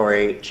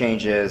regulatory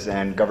changes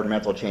and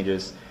governmental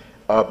changes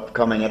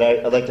upcoming, and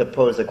I'd like to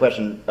pose a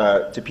question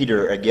to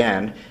Peter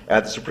again.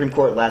 The Supreme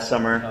Court last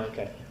summer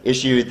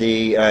issued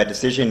the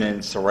decision in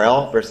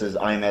Sorrell versus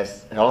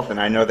IMS Health, and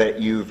I know that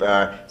you've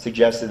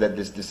suggested that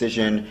this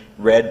decision,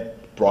 read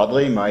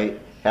broadly, might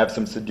have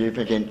some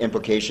significant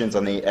implications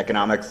on the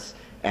economics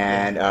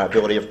and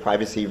ability of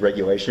privacy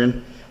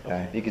regulation.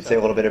 If you could say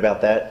a little bit about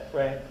that.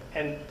 Right.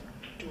 And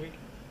do we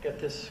get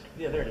this?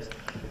 Yeah, there it is.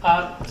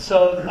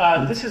 So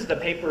this is the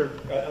paper.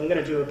 I'm going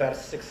to do about a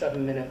 6-7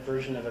 minute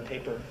version of a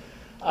paper.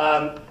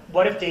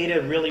 What if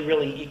data really,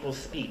 really equals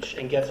speech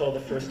and gets all the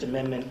First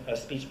Amendment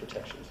speech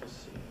protections? Let's see.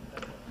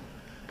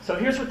 So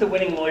here's what the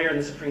winning lawyer in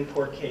the Supreme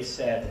Court case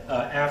said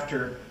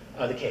after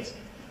the case.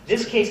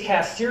 This case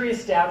casts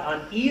serious doubt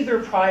on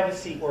either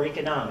privacy or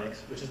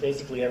economics, which is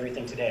basically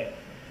everything today,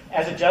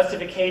 as a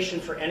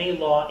justification for any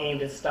law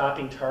aimed at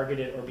stopping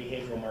targeted or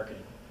behavioral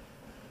marketing.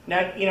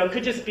 Now, you know, it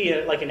could just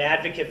be like an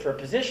advocate for a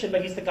position,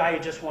 but he's the guy who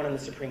just won in the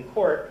Supreme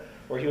Court,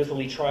 where he was the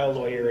lead trial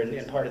lawyer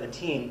and part of the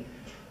team.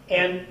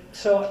 And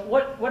so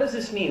what does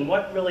this mean?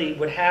 What really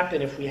would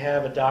happen if we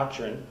have a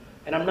doctrine?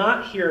 And I'm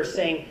not here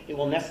saying it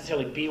will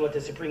necessarily be what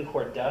the Supreme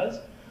Court does,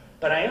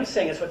 but I am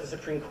saying it's what the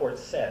Supreme Court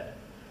said.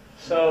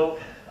 So,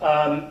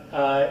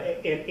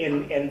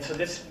 and so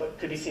this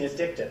could be seen as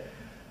dicta.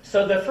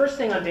 So the first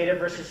thing on data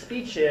versus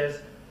speech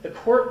is the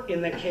court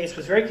in the case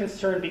was very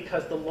concerned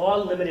because the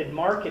law limited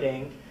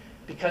marketing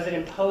because it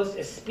imposed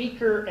a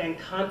speaker and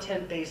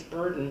content-based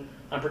burden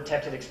on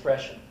protected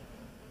expression.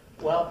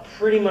 Well,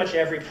 pretty much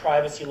every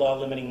privacy law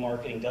limiting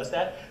marketing does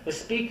that. The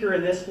speaker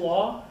in this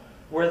law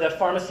were the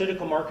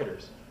pharmaceutical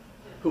marketers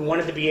who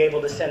wanted to be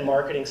able to send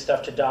marketing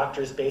stuff to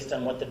doctors based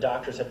on what the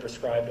doctors had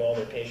prescribed to all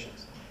their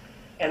patients.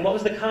 And what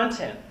was the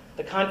content?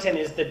 The content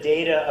is the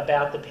data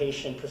about the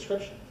patient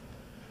prescription.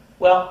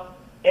 Well,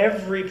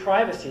 every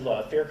privacy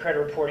law, Fair Credit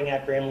Reporting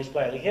Act,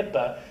 Gramm-Leach-Bliley,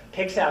 HIPAA,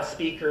 picks out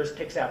speakers,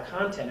 picks out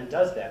content, and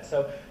does that.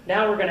 So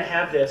now we're going to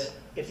have this,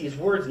 if these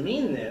words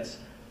mean this,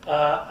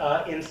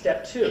 in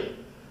step 2.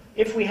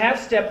 If we have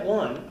step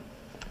 1,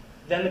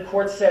 then the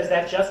court says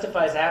that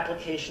justifies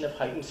application of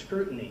heightened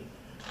scrutiny,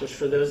 which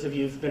for those of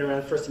you who've been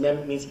around the First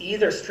Amendment means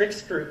either strict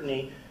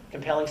scrutiny,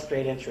 compelling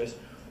state interest,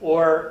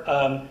 or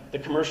the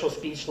commercial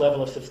speech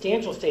level of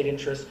substantial state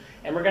interest,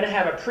 and we're going to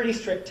have a pretty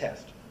strict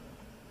test.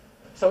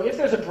 So if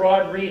there's a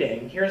broad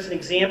reading, here's an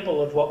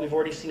example of what we've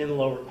already seen in the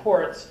lower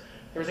courts.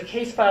 There was a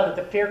case filed that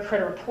the Fair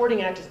Credit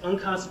Reporting Act is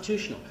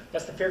unconstitutional.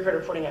 That's the Fair Credit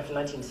Reporting Act of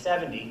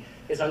 1970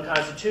 is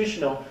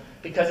unconstitutional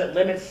because it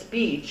limits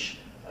speech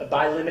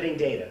by limiting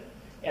data.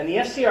 And the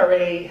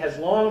FCRA has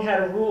long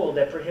had a rule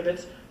that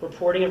prohibits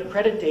reporting of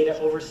credit data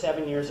over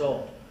 7 years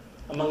old.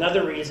 Among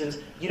other reasons,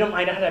 you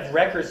might not have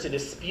records to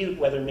dispute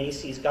whether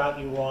Macy's got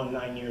you wrong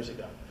 9 years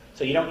ago.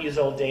 So you don't use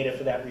old data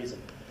for that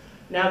reason.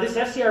 Now, this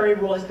FCRA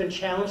rule has been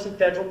challenged in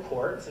federal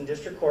court. It's in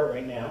district court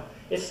right now.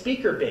 It's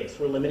speaker-based.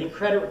 We're limiting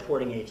credit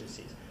reporting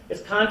agencies.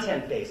 It's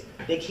content-based.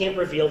 They can't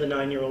reveal the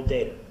 9-year-old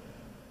data.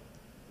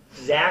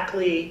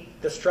 Exactly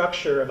the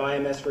structure of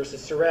IMS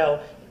versus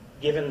Sorrell,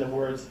 given the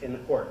words in the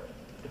court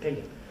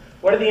opinion.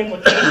 What are the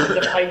implications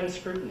of heightened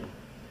scrutiny?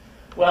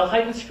 Well,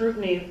 heightened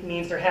scrutiny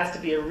means there has to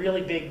be a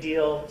really big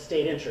deal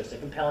state interest, a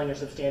compelling or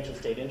substantial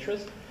state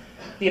interest.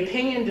 The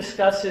opinion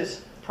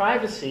discusses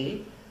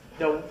privacy,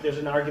 though there's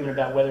an argument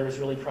about whether there's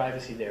really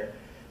privacy there.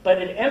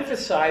 But it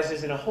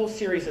emphasizes in a whole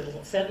series of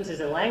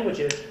sentences and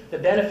languages the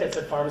benefits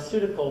of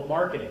pharmaceutical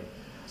marketing.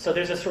 So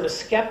there's a sort of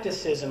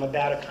skepticism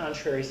about a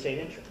contrary state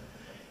interest.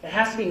 It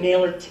has to be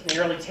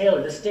narrowly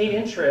tailored. The state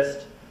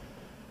interest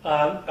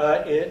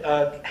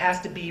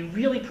has to be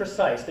really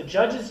precise. The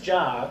judge's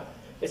job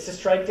is to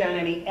strike down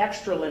any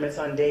extra limits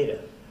on data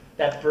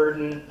that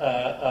burden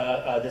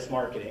this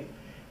marketing.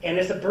 And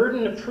it's a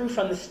burden of proof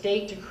on the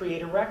state to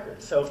create a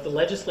record. So if the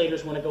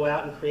legislators want to go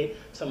out and create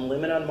some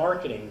limit on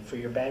marketing for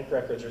your bank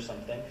records or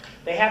something,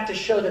 they have to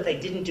show that they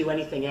didn't do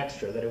anything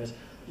extra, that it was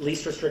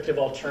least restrictive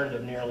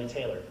alternative, narrowly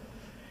tailored.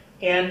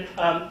 And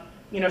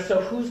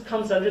so who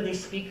comes under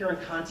these speaker and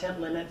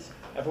content limits?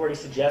 I've already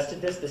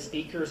suggested this. The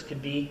speakers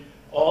could be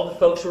all the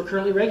folks who are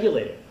currently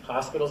regulated.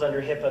 Hospitals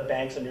under HIPAA,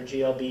 banks under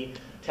GLB,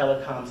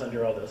 telecoms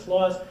under all those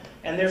laws.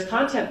 And there's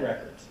content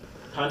records.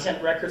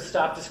 Content records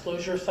stop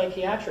disclosure of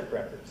psychiatric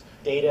records,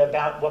 data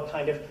about what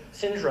kind of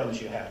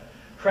syndromes you have,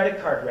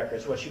 credit card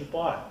records, what you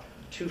bought,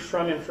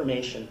 to-from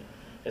information,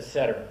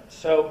 etc.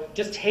 So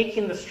just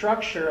taking the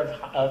structure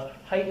of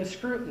heightened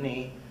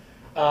scrutiny,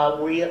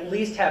 we at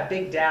least have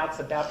big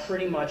doubts about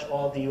pretty much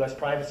all the U.S.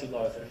 privacy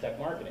laws that affect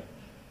marketing.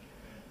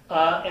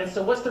 And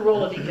so what's the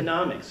role of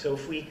economics? So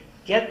if we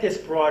get this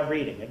broad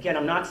reading, again,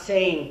 I'm not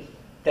saying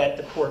that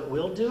the court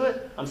will do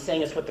it. I'm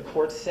saying it's what the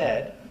court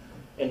said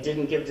and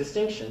didn't give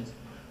distinctions.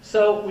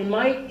 So we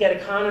might get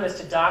economists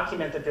to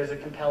document that there's a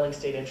compelling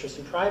state interest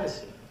in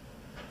privacy.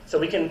 So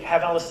we can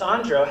have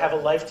Alessandro have a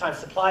lifetime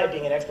supply of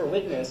being an expert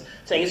witness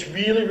saying it's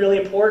really, really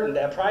important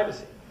to have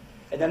privacy.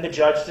 And then the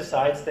judge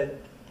decides that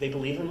they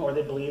believe him or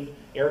they believe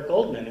Eric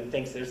Goldman, who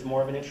thinks there's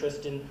more of an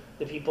interest in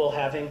the people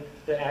having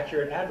the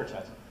accurate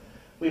advertising.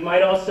 We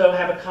might also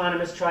have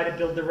economists try to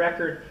build the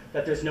record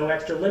that there's no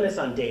extra limits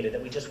on data,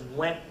 that we just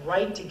went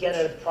right to get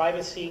at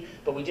privacy,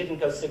 but we didn't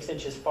go 6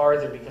 inches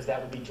farther because that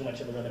would be too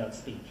much of a limit on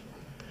speech.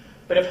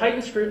 But if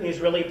heightened scrutiny is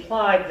really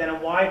applied, then a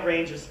wide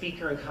range of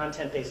speaker and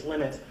content-based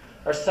limits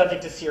are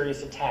subject to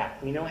serious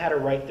attack. We know how to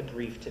write the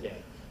brief today.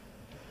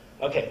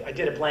 Okay, I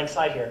did a blank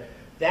slide here.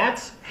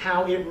 That's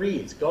how it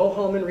reads. Go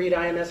home and read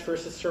IMS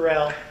versus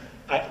Sorrell.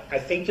 I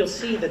think you'll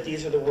see that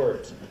these are the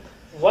words.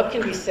 What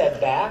can be said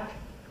back?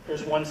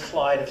 Here's one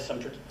slide of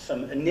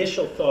some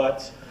initial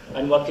thoughts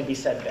on what can be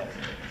said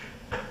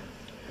back.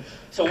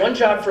 So one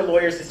job for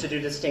lawyers is to do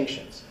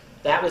distinctions.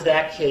 That was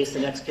that case. The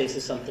next case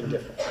is something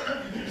different.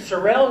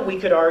 Sorrell, we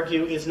could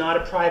argue, is not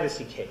a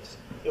privacy case.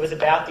 It was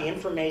about the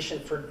information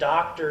for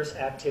doctors'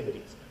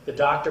 activities. The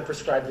doctor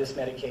prescribed this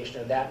medication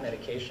or that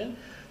medication.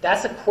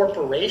 That's a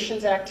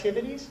corporation's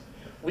activities.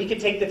 We could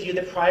take the view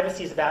that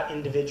privacy is about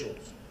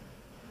individuals,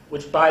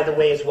 which, by the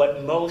way, is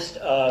what most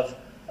of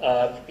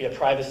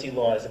privacy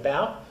law is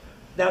about.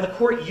 Now, the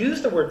court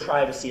used the word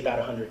privacy about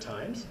 100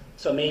 times,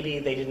 so maybe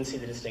they didn't see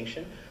the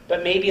distinction.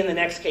 But maybe in the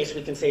next case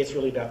we can say it's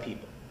really about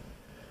people.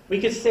 We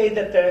could say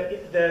that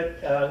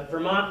the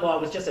Vermont law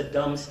was just a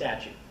dumb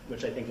statute,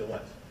 which I think it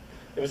was.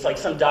 It was like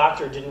some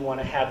doctor didn't want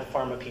to have the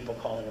pharma people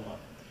calling him up.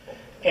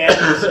 And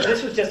so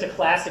this was just a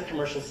classic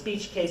commercial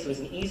speech case. It was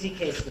an easy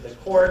case for the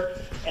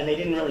court, and they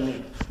didn't really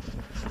mean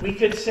it. We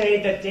could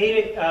say that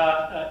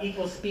data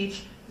equals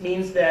speech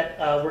means that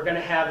we're going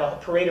to have a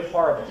parade of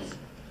horribles.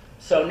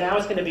 So now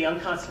it's going to be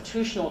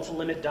unconstitutional to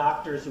limit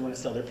doctors who want to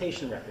sell their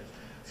patient records.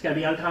 It's going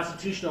to be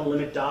unconstitutional to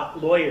limit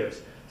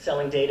lawyers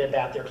selling data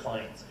about their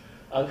clients.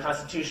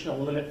 Unconstitutional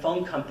to limit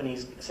phone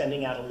companies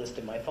sending out a list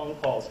of my phone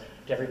calls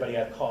to everybody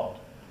I've called.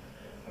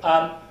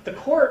 The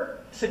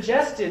court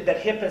suggested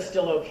that HIPAA is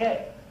still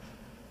okay.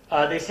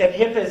 They said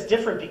HIPAA is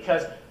different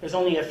because there's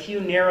only a few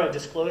narrow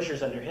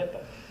disclosures under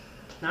HIPAA.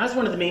 Now, I was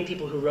one of the main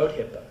people who wrote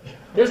HIPAA.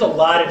 There's a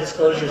lot of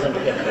disclosures under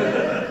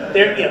HIPAA.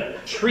 There,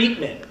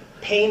 treatment,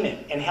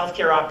 payment, and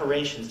healthcare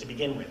operations to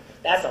begin with.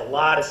 That's a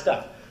lot of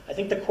stuff. I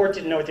think the court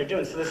didn't know what they're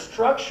doing. So the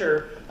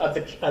structure of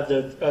the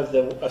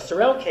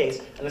Sorrell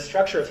case and the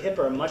structure of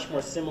HIPAA are much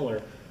more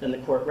similar than the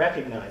court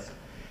recognized.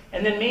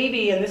 And then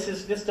maybe, and this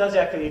does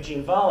echo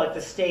Eugene Volokh,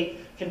 the state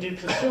can do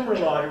consumer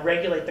law to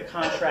regulate the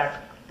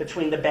contract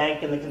between the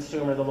bank and the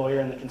consumer, the lawyer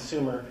and the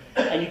consumer.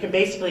 And you can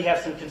basically have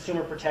some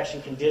consumer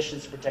protection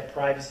conditions to protect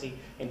privacy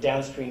and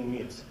downstream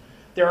use.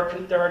 There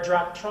are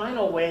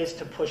doctrinal ways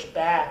to push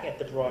back at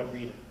the broad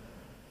reading.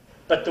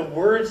 But the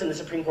words in the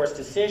Supreme Court's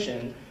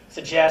decision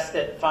suggest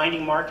that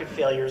finding market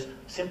failures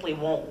simply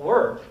won't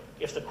work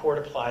if the court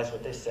applies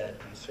what they said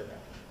in Sorrell.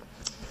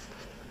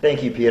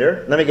 Thank you,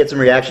 Peter. Let me get some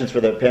reactions for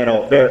the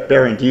panel.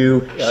 Baron, do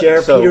you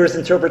share Peter's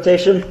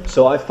interpretation?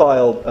 So I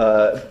filed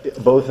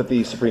both at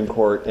the Supreme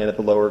Court and at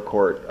the lower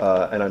court,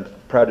 and I'm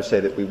proud to say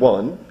that we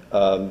won.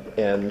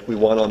 And we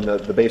won on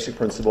the basic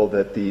principle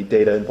that the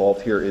data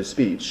involved here is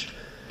speech,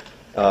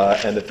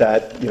 and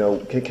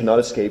that cannot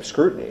escape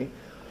scrutiny.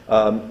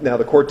 Now,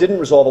 the court didn't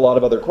resolve a lot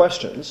of other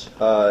questions,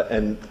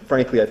 and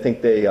frankly, I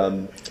think they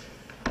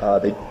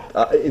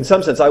in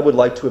some sense, I would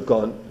like to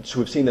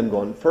have seen them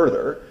gone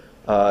further.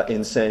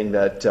 In saying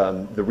that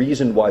the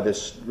reason why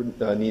this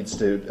needs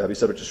to be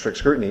subject to strict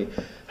scrutiny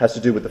has to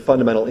do with the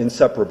fundamental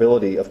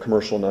inseparability of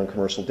commercial and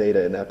non-commercial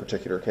data in that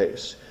particular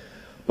case.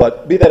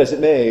 But be that as it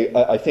may,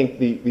 I think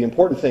the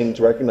important thing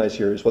to recognize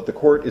here is what the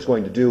court is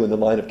going to do in the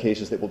line of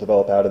cases that will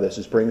develop out of this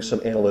is bring some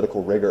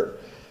analytical rigor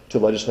to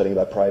legislating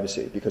about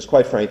privacy. Because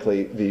quite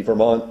frankly, the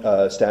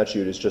Vermont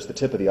statute is just the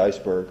tip of the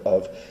iceberg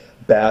of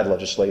bad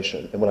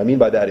legislation. And what I mean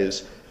by that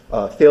is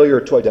failure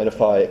to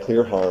identify a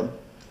clear harm,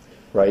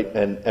 right?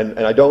 And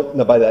I don't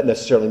by that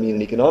necessarily mean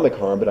an economic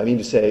harm, but I mean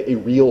to say a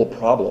real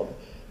problem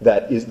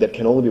that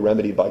can only be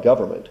remedied by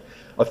government.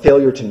 A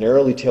failure to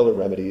narrowly tailor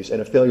remedies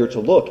and a failure to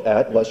look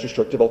at less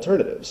restrictive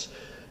alternatives.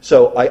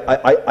 So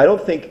I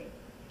don't think,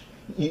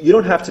 you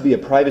don't have to be a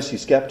privacy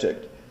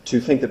skeptic to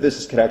think that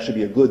this could actually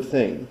be a good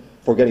thing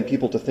for getting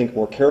people to think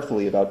more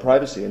carefully about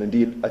privacy. And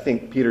indeed, I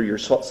think, Peter, your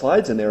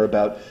slides in there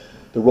about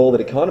the role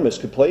that economists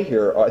could play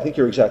here, I think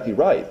you're exactly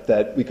right,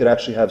 that we could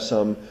actually have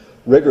some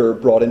rigor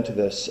brought into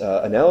this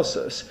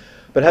analysis.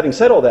 But having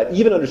said all that,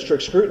 even under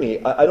strict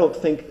scrutiny, I don't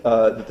think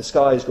that the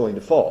sky is going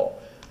to fall.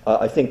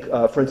 I think,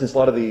 for instance, a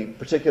lot of the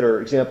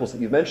particular examples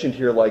that you've mentioned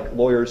here, like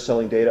lawyers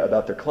selling data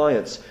about their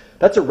clients,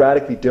 that's a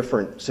radically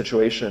different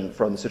situation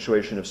from the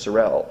situation of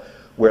Sorrell,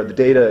 where the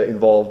data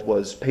involved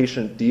was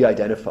patient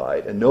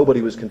de-identified, and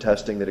nobody was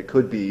contesting that it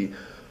could be,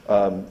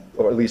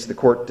 or at least the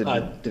court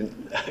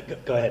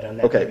didn't. Go ahead on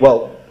that. Okay,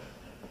 well,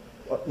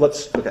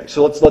 let's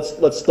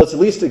at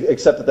least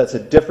accept that that's a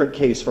different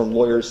case from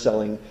lawyers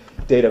selling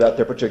data about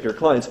their particular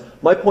clients.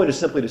 My point is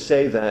simply to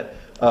say that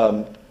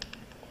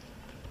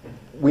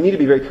we need to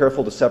be very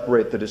careful to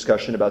separate the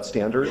discussion about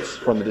standards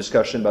from the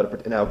discussion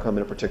about an outcome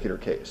in a particular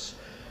case.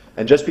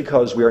 And just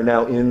because we are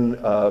now in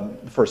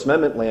First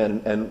Amendment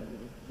land, and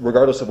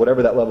regardless of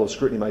whatever that level of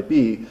scrutiny might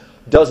be,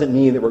 doesn't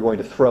mean that we're going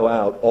to throw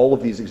out all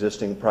of these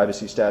existing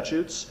privacy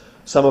statutes.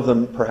 Some of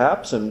them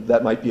perhaps, and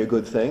that might be a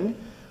good thing.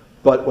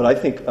 But what I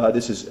think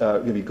this is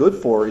going to be good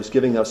for is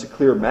giving us a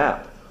clear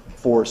map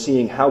for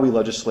seeing how we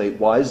legislate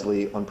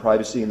wisely on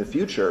privacy in the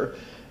future,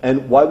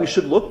 and why we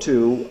should look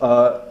to,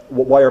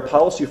 why our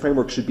policy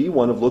framework should be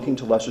one of looking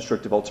to less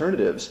restrictive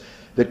alternatives.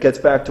 That gets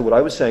back to what I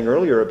was saying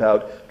earlier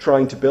about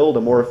trying to build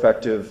a more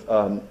effective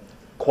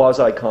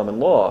quasi-common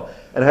law.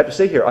 And I have to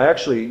say here,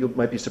 you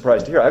might be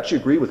surprised to hear, I actually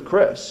agree with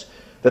Chris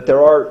that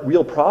there are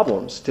real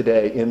problems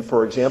today in,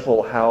 for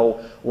example, how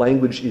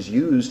language is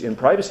used in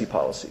privacy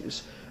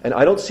policies. And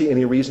I don't see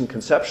any reason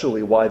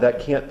conceptually why that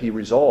can't be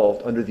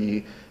resolved under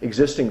the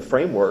existing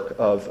framework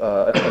of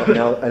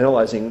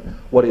analyzing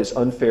what is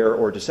unfair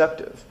or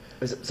deceptive.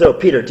 So,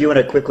 Peter, do you want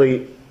to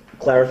quickly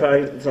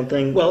clarify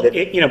something? Well,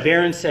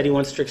 Barron said he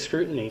wants strict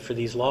scrutiny for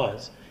these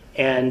laws.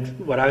 And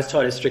what I was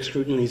taught is strict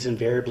scrutiny is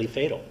invariably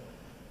fatal.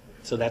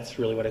 So that's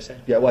really what I said.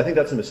 Yeah, well, I think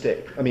that's a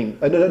mistake. I mean,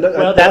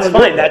 well, that's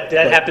fine. That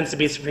happens to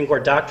be Supreme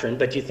Court doctrine,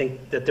 but you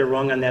think that they're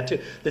wrong on that too.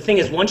 The thing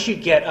is, once you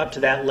get up to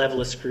that level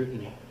of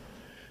scrutiny,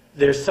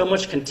 there's so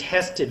much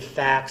contested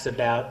facts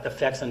about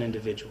effects on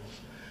individuals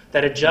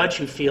that a judge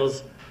who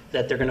feels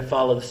that they're going to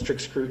follow the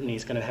strict scrutiny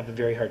is going to have a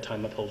very hard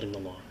time upholding the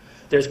law.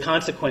 There's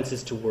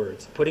consequences to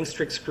words. Putting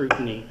strict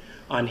scrutiny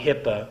on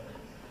HIPAA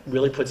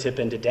really puts HIPAA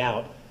into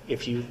doubt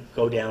if you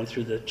go down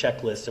through the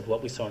checklist of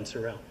what we saw in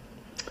Sorrell.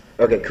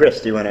 Okay,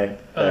 Chris, do you want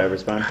to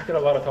respond? I got a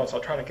lot of thoughts.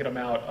 I'll try to get them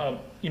out.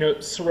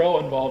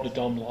 Sorrell involved a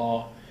dumb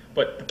law,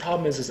 but the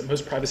problem is that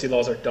most privacy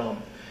laws are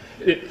dumb.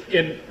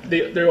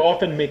 They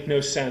often make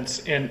no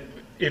sense. And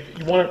if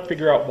you want to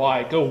figure out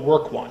why, go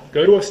work one.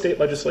 Go to a state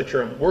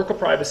legislature and work a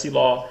privacy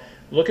law.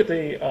 Look at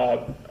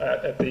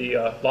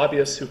the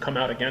lobbyists who come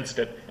out against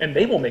it, and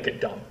they will make it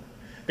dumb.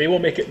 They will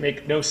make it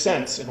make no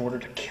sense in order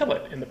to kill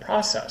it in the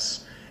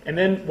process. And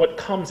then what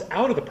comes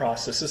out of the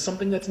process is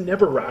something that's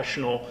never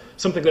rational,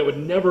 something that would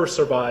never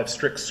survive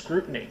strict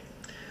scrutiny.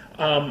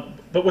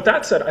 But with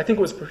that said, I think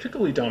it was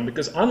particularly dumb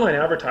because online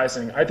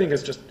advertising, I think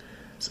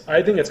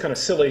it's kind of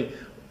silly.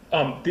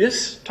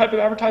 This type of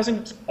advertising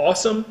is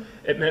awesome.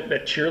 It meant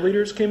that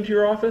cheerleaders came to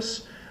your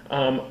office.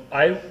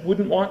 I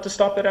wouldn't want to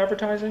stop that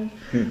advertising.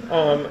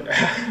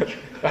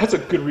 That's a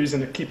good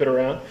reason to keep it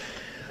around.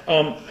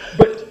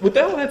 But with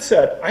that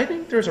said, I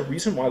think there's a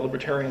reason why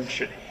libertarians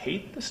should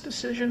hate this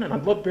decision, and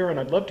I'd love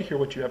to hear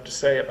what you have to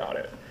say about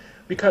it.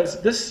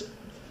 Because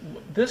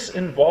this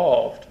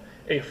involved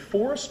a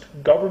forced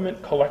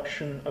government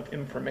collection of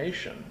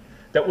information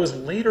that was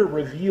later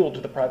revealed to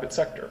the private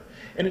sector.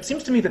 And it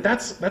seems to me that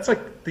that's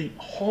like the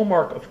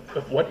hallmark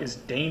of what is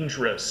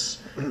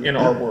dangerous in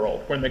our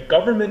world, when the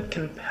government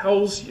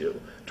compels you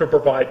to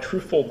provide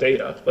truthful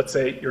data, let's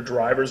say your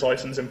driver's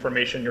license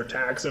information, your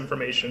tax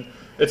information,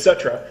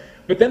 etc.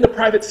 But then the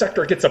private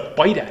sector gets a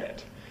bite at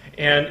it.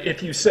 And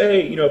if you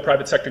say,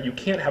 private sector, you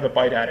can't have a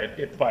bite at it,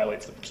 it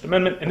violates the First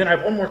Amendment. And then I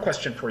have one more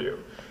question for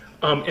you.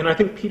 And I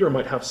think Peter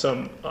might have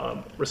some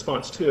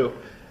response too.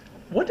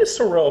 What does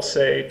Sorrell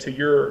say to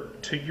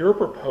your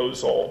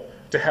proposal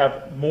to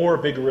have more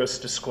vigorous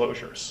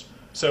disclosures,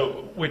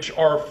 which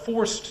are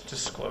forced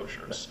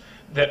disclosures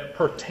that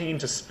pertain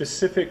to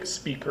specific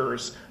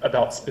speakers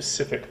about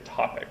specific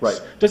topics?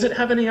 Right. Does it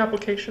have any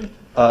application?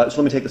 So let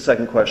me take the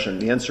second question.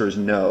 The answer is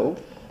no,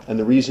 and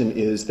the reason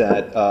is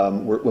that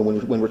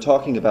when we're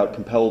talking about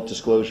compelled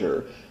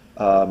disclosure,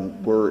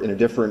 we're in a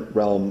different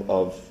realm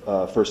of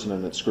First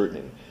Amendment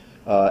scrutiny.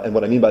 And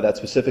what I mean by that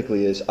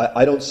specifically is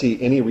I don't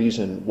see any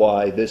reason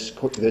why this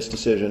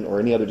decision or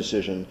any other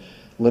decision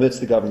limits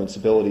the government's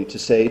ability to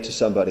say to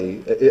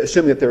somebody,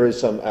 assuming that there is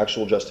some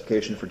actual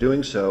justification for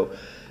doing so,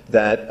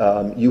 that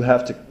you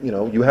have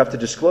to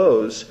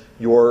disclose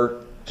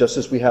just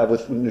as we have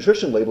with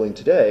nutrition labeling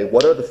today,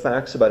 what are the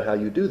facts about how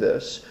you do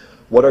this?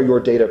 What are your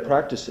data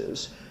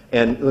practices?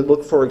 And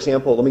look, for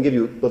example,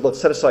 let's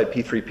set aside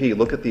P3P.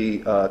 Look at the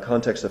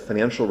context of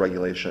financial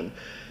regulation.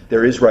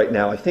 There is right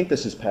now, I think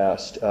this is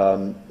passed,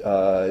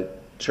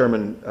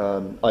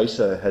 Chairman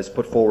Issa has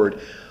put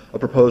forward a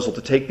proposal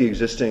to take the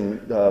existing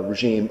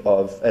regime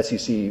of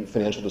SEC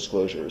financial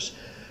disclosures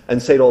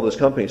and say to all those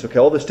companies, okay,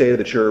 all this data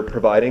that you're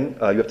providing,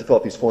 you have to fill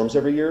out these forms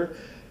every year,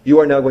 you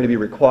are now going to be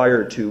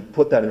required to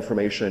put that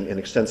information in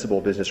extensible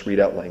business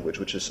readout language,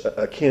 which is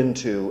akin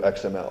to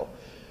XML,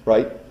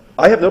 right?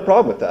 I have no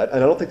problem with that,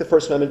 and I don't think the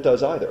First Amendment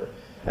does either.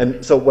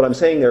 And so what I'm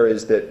saying there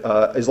is that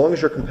as long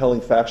as you're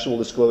compelling factual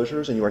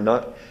disclosures and you are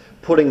not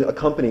putting a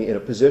company in a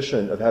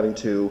position of having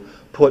to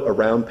put a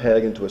round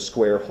peg into a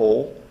square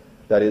hole,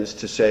 that is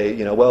to say,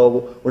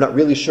 well, we're not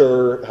really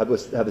sure how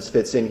this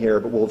fits in here,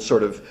 but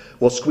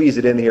we'll squeeze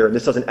it in here, and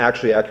this doesn't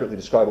actually accurately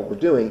describe what we're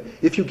doing.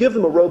 If you give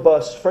them a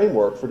robust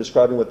framework for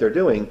describing what they're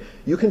doing,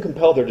 you can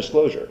compel their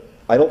disclosure.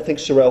 I don't think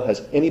Sorrell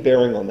has any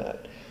bearing on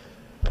that.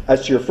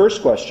 As to your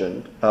first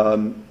question,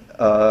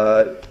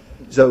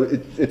 so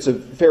it's a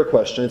fair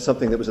question. It's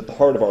something that was at the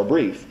heart of our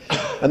brief.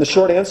 And the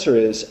short answer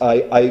is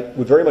I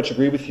would very much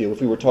agree with you if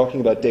we were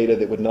talking about data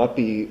that would not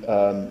be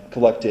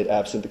collected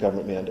absent the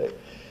government mandate.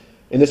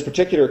 In this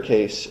particular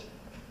case,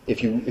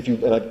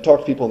 and I've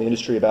talked to people in the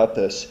industry about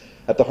this,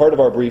 at the heart of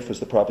our brief was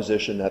the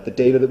proposition that the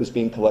data that was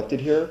being collected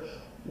here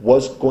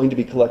was going to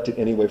be collected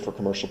anyway for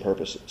commercial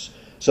purposes.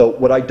 So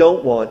what I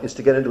don't want is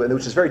to get into it,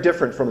 which is very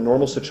different from a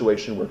normal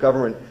situation where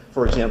government,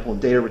 for example,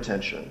 in data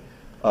retention,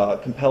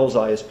 compels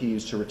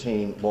ISPs to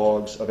retain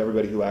logs of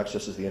everybody who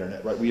accesses the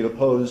internet, right? We have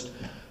opposed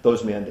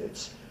those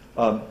mandates.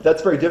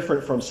 That's very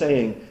different from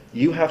saying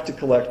you have to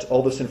collect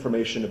all this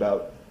information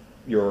about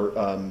your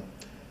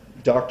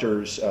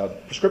doctor's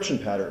prescription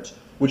patterns,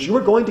 which you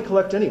are going to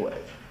collect anyway,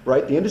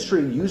 right? The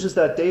industry uses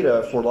that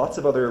data for lots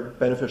of other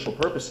beneficial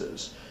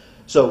purposes.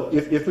 So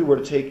if we were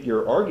to take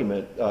your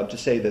argument to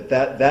say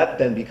that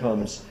then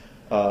becomes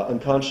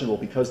unconscionable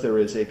because there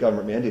is a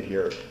government mandate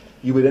here,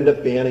 you would end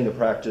up banning a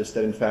practice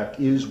that in fact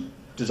is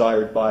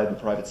desired by the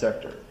private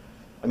sector.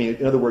 I mean,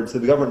 in other words, the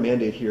government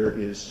mandate here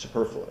is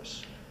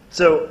superfluous.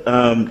 So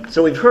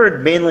we've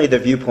heard mainly the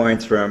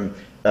viewpoints from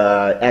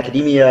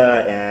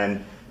academia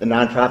and the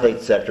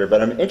nonprofit sector,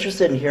 but I'm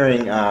interested in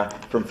hearing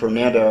from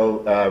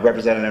Fernando,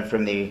 representative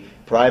from the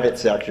private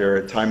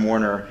sector, Time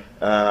Warner,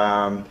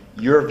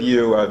 your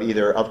view of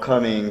either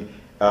upcoming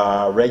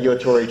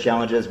regulatory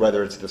challenges,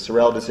 whether it's the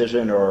Sorrell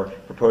decision or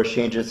proposed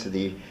changes to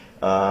the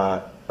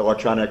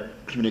Electronic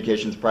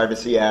Communications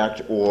Privacy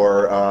Act,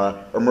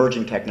 or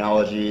emerging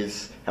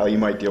technologies, how you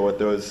might deal with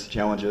those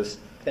challenges?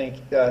 Thank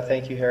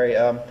you, Harry.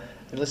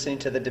 Listening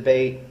to the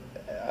debate,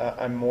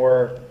 I'm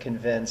more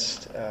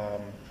convinced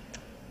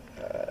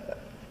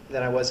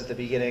than I was at the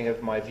beginning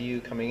of my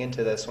view coming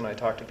into this when I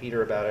talked to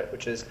Peter about it,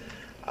 which is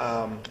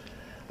I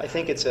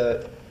think it's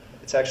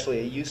actually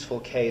a useful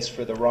case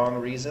for the wrong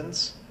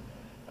reasons.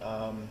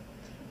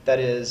 That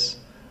is,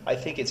 I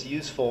think it's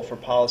useful for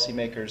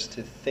policymakers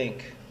to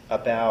think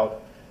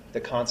about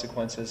the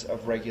consequences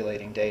of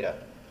regulating data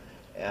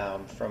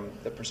from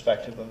the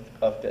perspective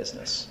of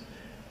business.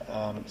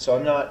 So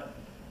I'm not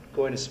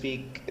going to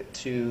speak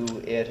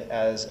to it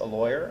as a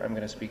lawyer. I'm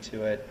going to speak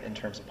to it in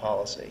terms of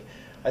policy.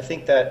 I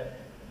think that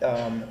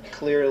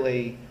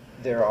clearly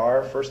there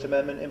are First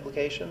Amendment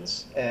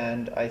implications,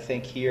 and I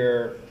think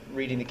here,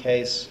 reading the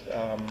case,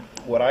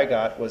 what I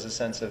got was a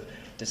sense of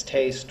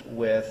distaste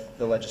with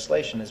the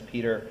legislation, as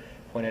Peter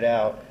pointed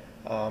out.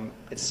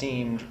 It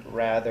seemed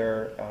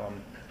rather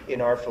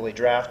inartfully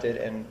drafted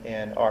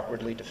and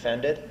awkwardly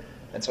defended,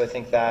 and so I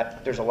think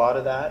that there's a lot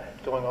of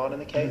that going on in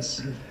the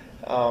case.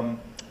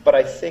 But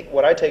I think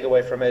what I take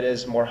away from it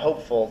is more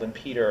hopeful than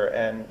Peter,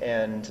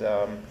 and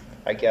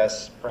I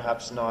guess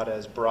perhaps not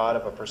as broad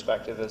of a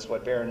perspective as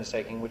what Barron is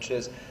taking, which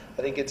is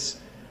I think it's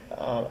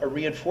a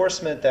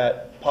reinforcement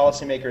that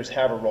policymakers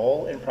have a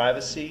role in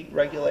privacy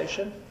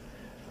regulation,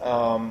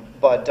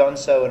 but done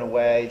so in a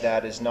way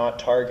that is not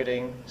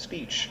targeting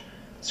speech,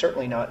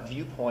 certainly not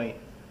viewpoint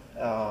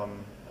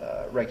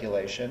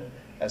regulation,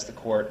 as the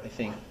court, I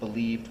think,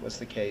 believed was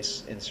the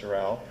case in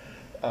Sorrell,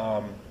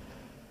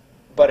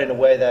 but in a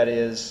way that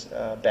is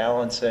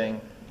balancing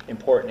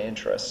important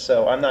interests.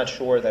 So I'm not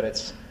sure that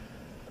it's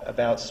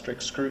about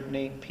strict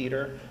scrutiny,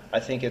 Peter. I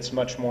think it's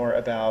much more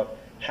about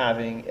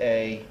having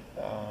a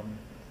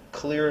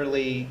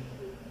clearly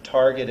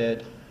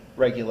targeted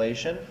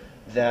regulation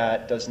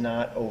that does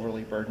not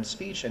overly burden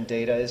speech, and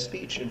data is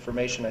speech.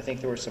 Information, I think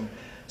there were some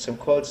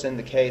quotes in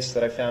the case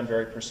that I found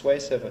very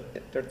persuasive.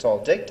 It's all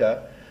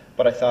dicta,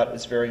 but I thought it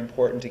was very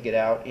important to get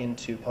out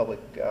into public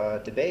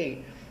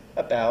debate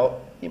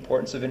about the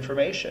importance of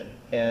information,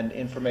 and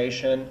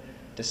information,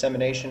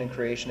 dissemination and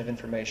creation of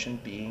information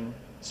being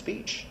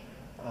speech.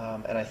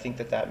 And I think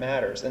that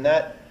matters. And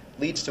that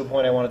leads to a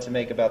point I wanted to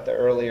make about the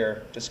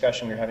earlier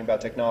discussion we were having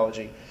about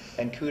technology.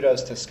 And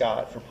kudos to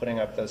Scott for putting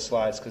up those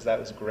slides, because that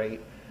was great.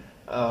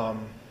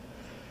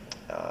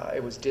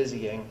 It was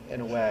dizzying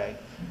in a way.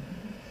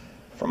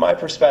 From my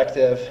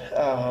perspective,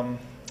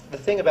 the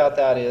thing about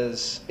that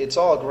is it's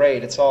all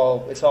great, it's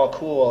all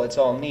cool, it's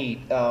all neat.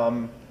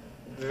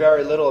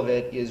 Very little of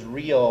it is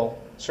real,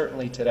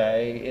 certainly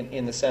today,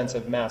 in the sense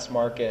of mass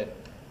market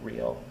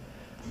real.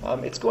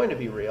 It's going to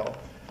be real.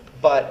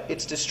 But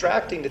it's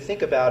distracting to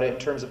think about it in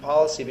terms of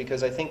policy,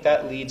 because I think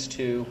that leads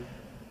to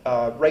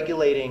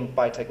regulating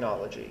by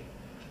technology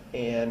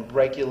and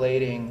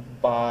regulating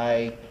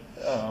by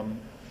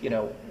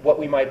what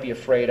we might be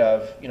afraid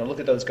of. Look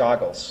at those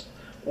goggles,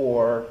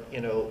 or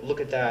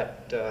look at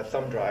that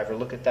thumb drive, or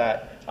look at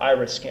that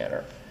iris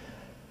scanner.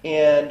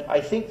 And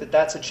I think that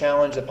that's a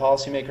challenge that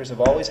policymakers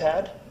have always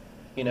had.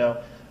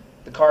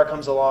 The car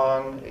comes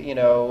along,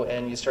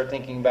 and you start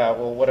thinking about,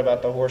 well, what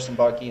about the horse and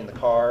buggy in the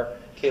car?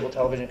 Cable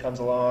television comes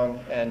along,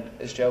 and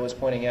as Joe was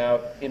pointing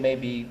out, it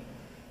may,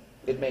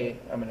 I'm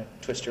going to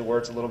twist your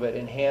words a little bit,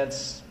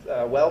 enhance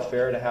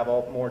welfare to have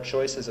more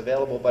choices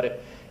available, but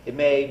it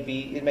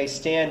may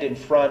stand in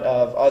front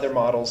of other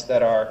models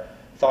that are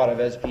thought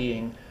of as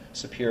being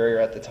superior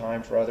at the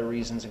time for other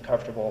reasons and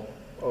comfortable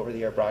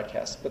over-the-air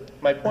broadcasts. But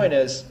my point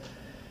is,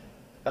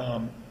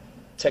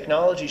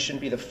 technology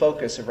shouldn't be the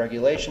focus of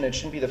regulation. It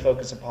shouldn't be the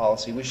focus of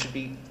policy. We should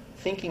be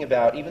thinking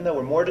about, even though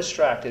we're more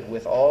distracted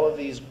with all of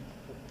these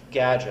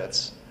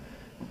gadgets,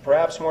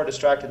 perhaps more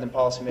distracted than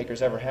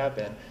policymakers ever have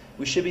been,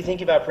 we should be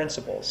thinking about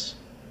principles.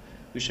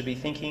 We should be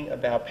thinking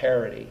about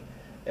parity.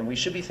 And we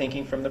should be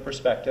thinking from the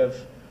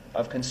perspective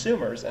of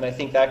consumers. And I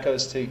think that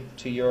goes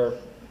to your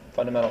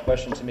fundamental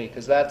question to me,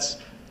 because that's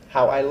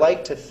how I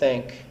like to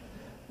think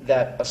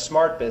that a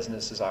smart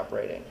business is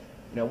operating.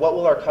 What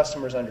will our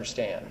customers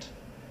understand?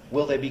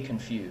 Will they be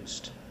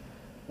confused?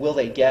 Will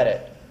they get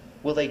it?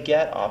 Will they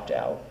get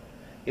opt-out?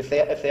 If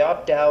they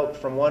opt out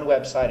from one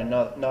website and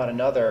not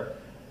another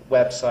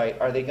website,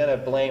 are they going to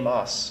blame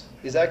us?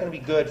 Is that going to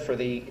be good for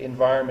the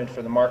environment,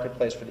 for the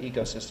marketplace, for the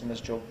ecosystem,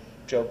 as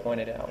Joe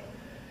pointed out?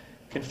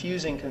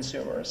 Confusing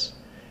consumers.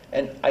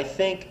 And I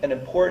think an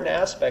important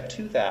aspect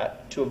to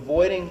that, to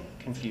avoiding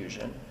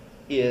confusion,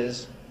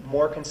 is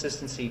more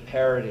consistency,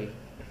 parity,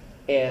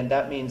 and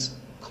that means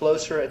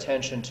closer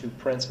attention to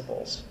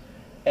principles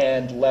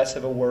and less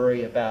of a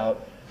worry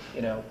about,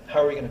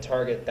 how are we going to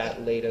target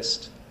that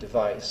latest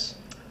device?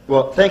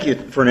 Well, thank you,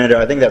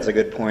 Fernando. I think that's a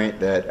good point,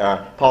 that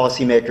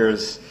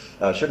policymakers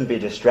shouldn't be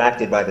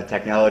distracted by the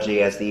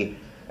technology, as the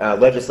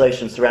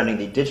legislation surrounding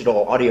the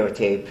digital audio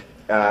tape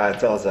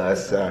tells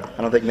us. I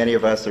don't think many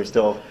of us are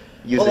still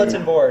using...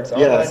 Bulletin boards,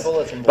 online Yes.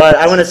 bulletin boards. But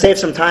I want to save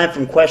some time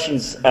from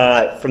questions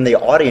from the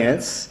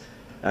audience.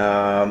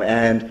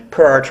 And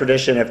per our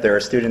tradition, if there are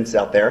students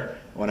out there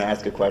who want to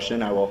ask a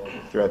question, I will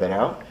throw that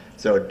out.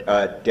 So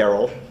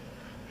Daryl,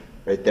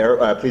 right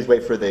there. Please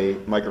wait for the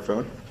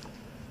microphone.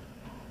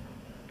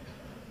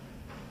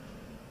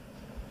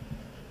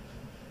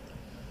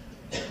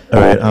 All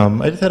right.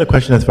 I just had a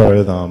question as far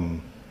as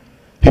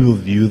people's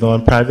views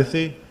on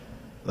privacy.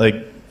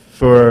 Like,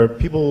 for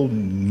people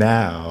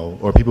now,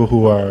 or people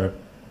who are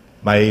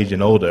my age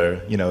and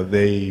older,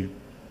 the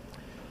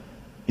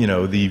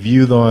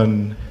views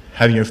on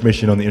having your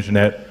information on the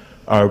internet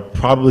are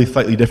probably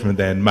slightly different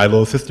than my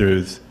little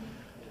sister's,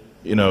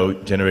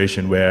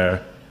 generation,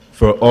 where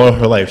for all of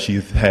her life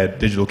she's had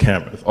digital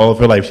cameras. All of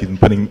her life she's been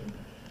putting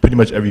pretty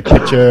much every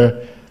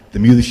picture, the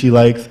music she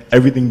likes,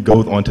 everything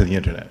goes onto the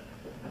internet.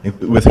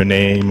 With her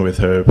name, with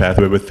her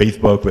password, with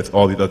Facebook, with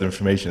all these other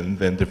information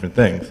and different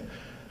things.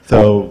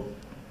 So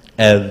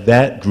as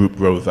that group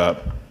grows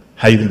up,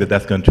 how do you think that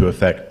that's going to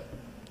affect,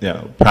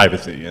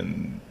 privacy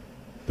and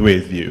the way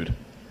it's viewed?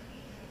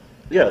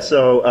 Yeah,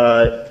 so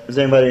does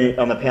anybody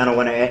on the panel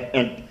want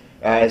to,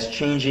 as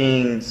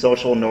changing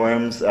social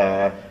norms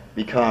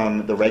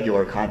become the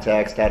regular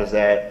context, how does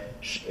that,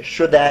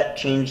 should that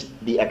change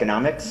the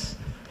economics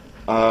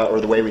or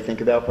the way we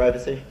think about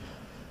privacy?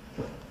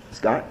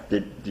 Scott,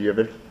 do you have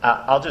it?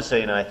 I'll just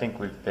say, I think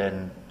we've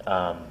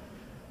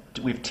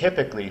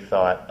typically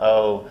thought,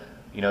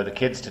 the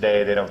kids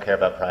today, they don't care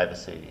about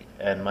privacy.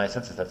 And my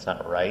sense is that's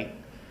not right.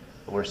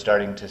 We're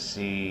starting to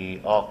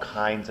see all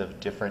kinds of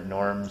different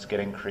norms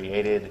getting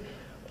created.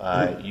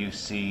 You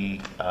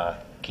see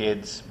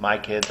my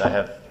kids, I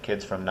have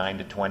kids from 9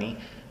 to 20.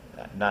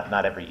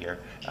 Not every year.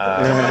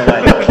 My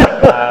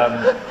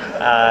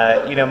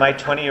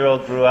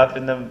 20-year-old grew up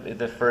in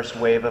the first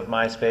wave of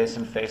MySpace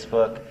and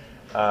Facebook.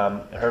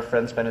 Her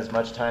friends spend as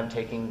much time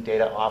taking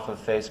data off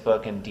of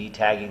Facebook and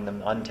detagging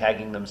them,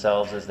 untagging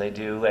themselves as they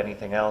do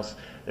anything else.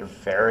 They're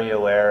very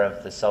aware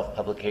of the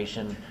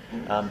self-publication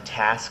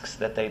tasks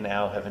that they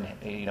now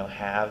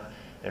have.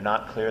 They're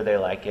not clear they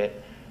like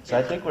it. So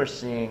I think we're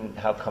seeing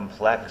how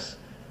complex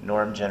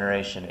norm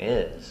generation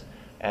is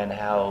and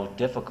how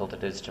difficult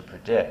it is to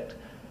predict.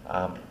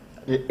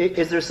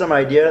 Is there some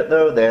idea,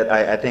 though, that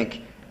I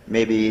think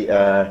maybe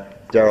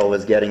Daryl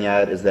was getting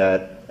at, is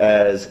that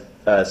as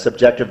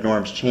subjective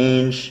norms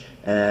change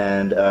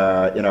and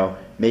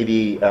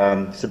maybe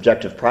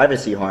subjective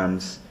privacy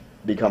harms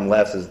become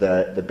less as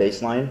the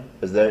baseline?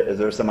 Is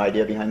there some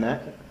idea behind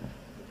that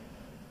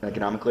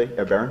economically?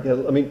 Baron? Yeah,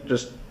 let me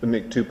just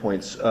make 2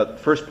 points.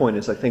 First point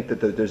is I think that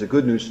there's a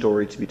good news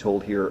story to be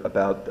told here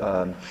about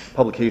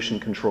publication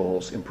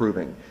controls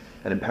improving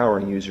and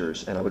empowering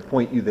users. And I would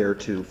point you there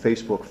to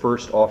Facebook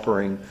first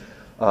offering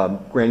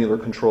granular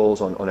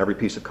controls on every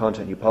piece of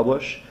content you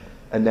publish.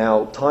 And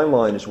now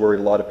Timeline has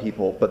worried a lot of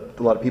people, but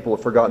a lot of people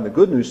have forgotten the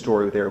good news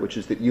story there, which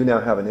is that you now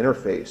have an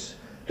interface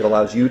that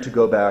allows you to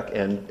go back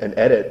and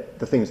edit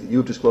the things that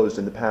you've disclosed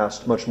in the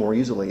past much more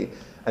easily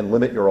and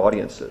limit your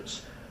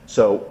audiences.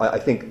 So I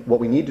think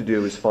what we need to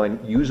do is find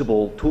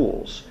usable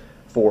tools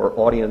for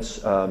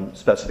audience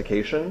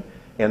specification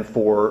and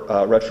for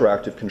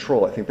retroactive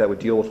control. I think that would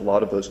deal with a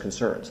lot of those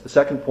concerns. The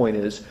second point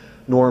is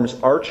norms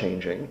are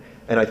changing,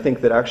 and I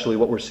think that actually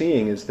what we're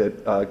seeing is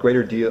that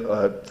greater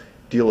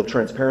deal of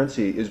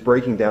transparency is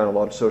breaking down a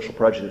lot of social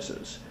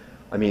prejudices.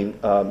 I mean,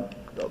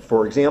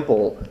 for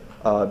example,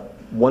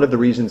 one of the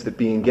reasons that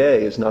being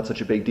gay is not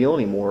such a big deal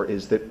anymore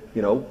is that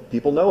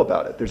people know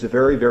about it. There's a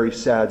very, very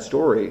sad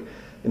story.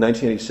 In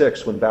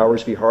 1986, when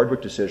Bowers v. Hardwick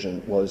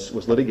decision was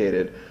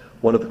litigated,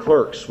 one of the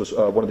clerks was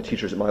one of the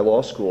teachers at my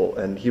law school,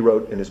 and he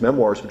wrote in his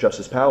memoirs for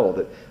Justice Powell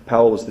that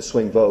Powell was the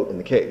swing vote in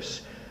the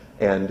case.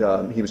 And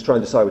he was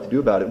trying to decide what to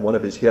do about it. One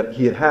of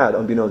he had,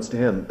 unbeknownst to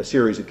him, a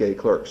series of gay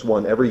clerks,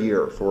 one every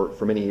year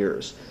for many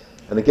years.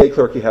 And the gay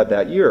clerk he had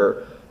that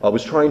year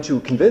was trying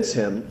to convince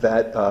him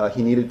that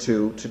he needed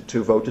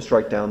to vote to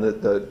strike down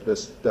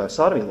the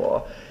sodomy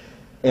law.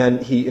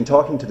 And in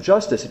talking to the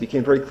justice, it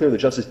became very clear the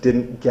justice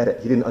didn't get it.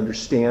 He didn't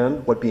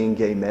understand what being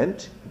gay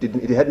meant.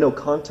 It had no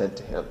content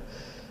to him.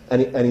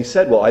 And he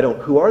said, well,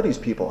 who are these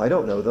people? I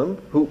don't know them.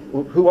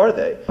 Who are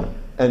they?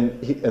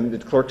 And the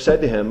clerk said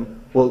to him,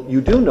 well,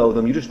 you do know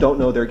them, you just don't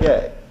know they're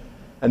gay.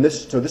 And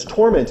this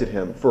tormented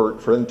him for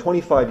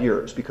 25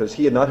 years because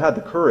he had not had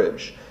the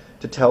courage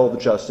to tell the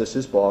justice,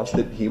 his boss,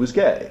 that he was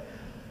gay.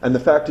 And the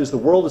fact is the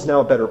world is now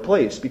a better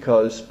place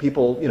because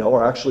people,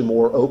 are actually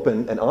more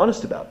open and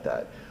honest about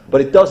that.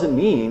 But it doesn't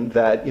mean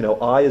that,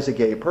 I as a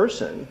gay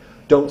person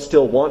don't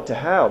still want to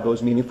have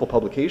those meaningful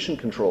publication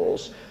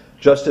controls,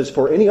 just as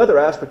for any other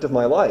aspect of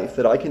my life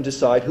that I can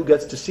decide who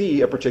gets to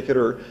see a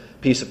particular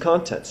piece of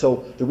content.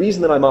 So the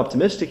reason that I'm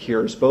optimistic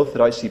here is both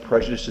that I see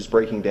prejudices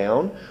breaking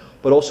down,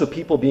 but also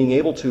people being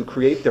able to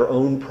create their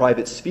own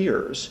private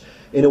spheres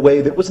in a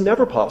way that was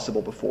never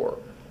possible before.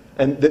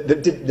 And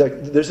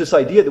there's this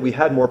idea that we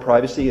had more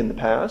privacy in the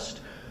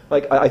past.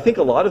 I think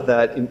a lot of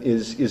that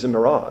is a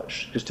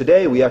mirage, because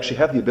today we actually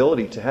have the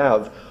ability to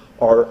have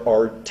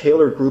our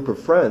tailored group of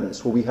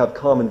friends where we have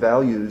common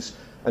values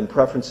and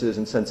preferences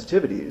and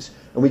sensitivities,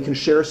 and we can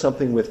share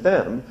something with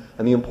them.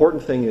 And the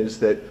important thing is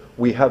that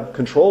we have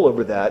control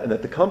over that, and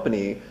that the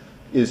company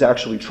is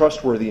actually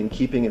trustworthy in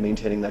keeping and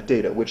maintaining that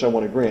data, which I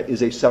want to grant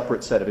is a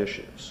separate set of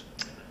issues.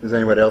 Does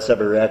anyone else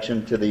have a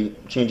reaction to the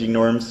changing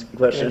norms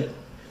question?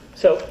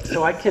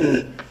 So I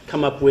can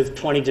come up with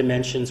 20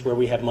 dimensions where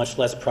we have much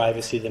less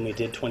privacy than we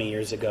did 20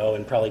 years ago,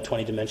 and probably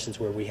 20 dimensions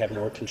where we have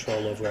more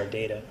control over our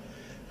data.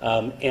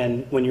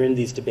 And when you're in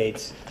these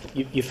debates,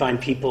 you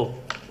find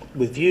people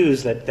with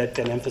views that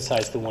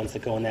emphasize the ones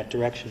that go in that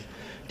direction.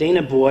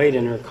 Dana Boyd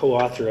and her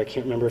co-author, I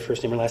can't remember her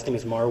first name, her last name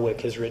is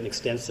Marwick, has written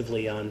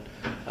extensively on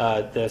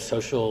the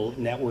social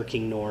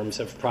networking norms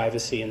of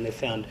privacy, and they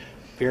found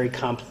very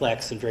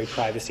complex and very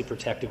privacy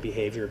protective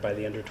behavior by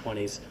the under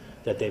 20s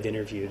that they've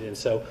interviewed. And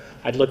so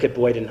I'd look at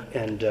Boyd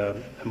and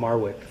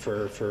Marwick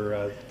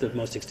for the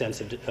most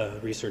extensive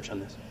research on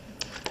this.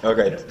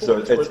 Okay, so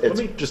Let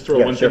me just throw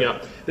yeah, one sure. thing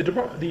out. The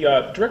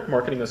Direct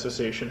Marketing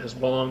Association has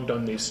long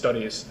done these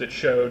studies that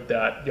showed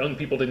that young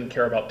people didn't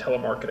care about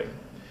telemarketing.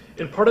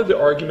 And part of the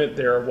argument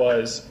there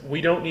was,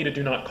 we don't need a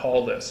do not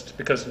call list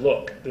because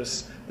look,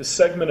 this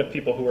segment of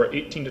people who are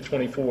 18 to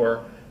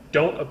 24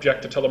 don't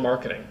object to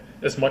telemarketing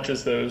as much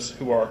as those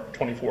who are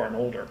 24 and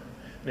older.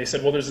 And they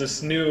said, well, there's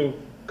this new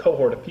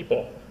cohort of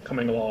people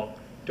coming along,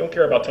 don't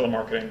care about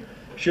telemarketing,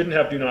 shouldn't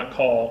have do not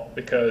call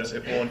because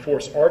it will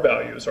enforce our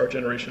values, our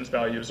generation's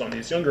values on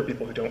these younger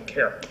people who don't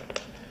care.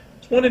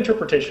 It's one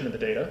interpretation of the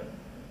data.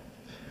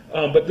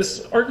 But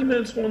this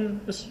argument is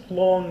one that's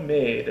long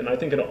made, and I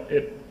think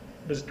it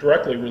was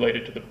directly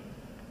related to the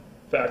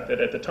fact that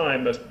at the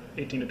time, most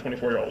 18 to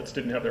 24-year-olds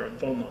didn't have their own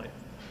phone line.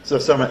 So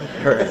some of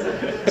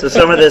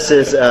this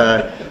is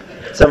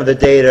some of the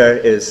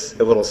data is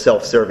a little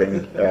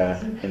self-serving,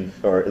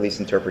 or at least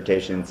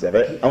interpretations of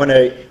it. I want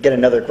to get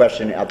another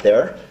question out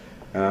there,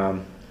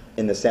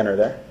 in the center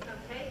there.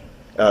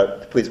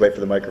 Okay. Please wait for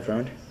the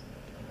microphone.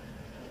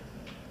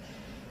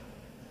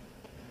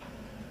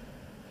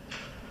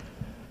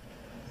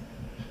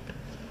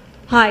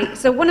 Hi.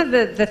 So one of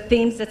the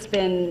themes that's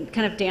been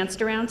kind of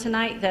danced around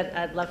tonight that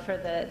I'd love for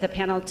the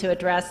panel to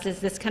address is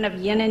this kind of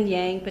yin and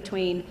yang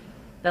between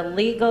the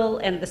legal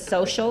and the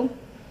social,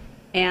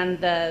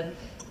 and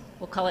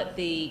we'll call it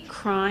the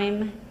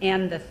crime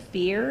and the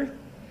fear.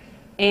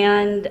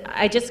 And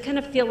I just kind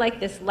of feel like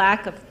this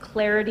lack of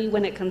clarity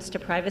when it comes to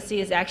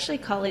privacy is actually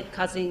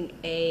causing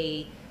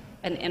an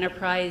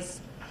enterprise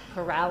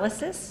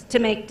paralysis to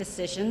make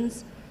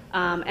decisions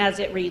as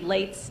it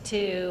relates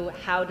to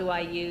how do I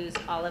use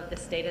all of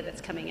this data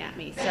that's coming at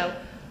me. So,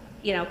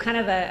 you know, kind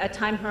of a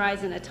time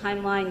horizon, a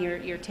timeline,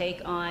 your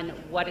take on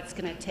what it's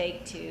going to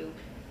take to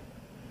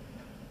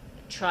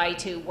try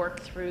to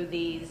work through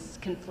these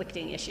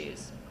conflicting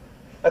issues.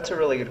 That's a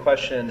really good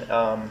question.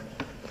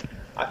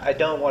 I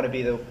don't want to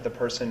be the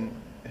person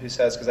who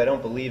says, because I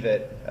don't believe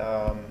it,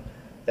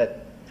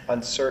 that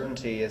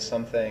uncertainty is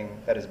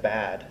something that is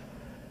bad.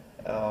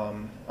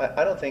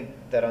 I don't think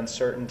that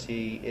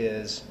uncertainty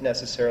is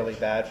necessarily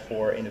bad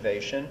for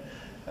innovation.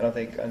 I don't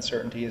think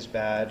uncertainty is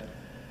bad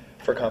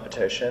for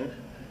competition.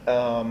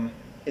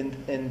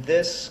 In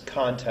this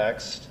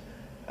context,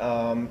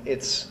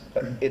 it's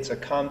a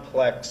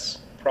complex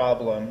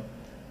problem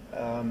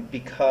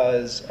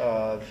because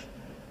of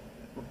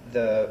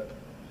the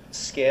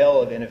scale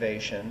of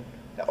innovation,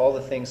 all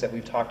the things that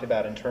we've talked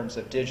about in terms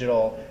of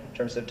digital, in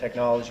terms of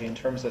technology, in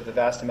terms of the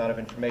vast amount of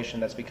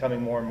information that's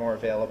becoming more and more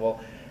available,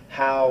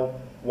 how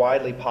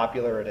widely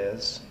popular it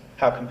is,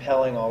 how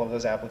compelling all of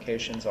those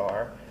applications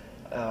are,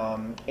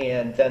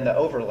 and then the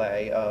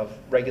overlay of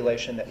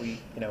regulation that we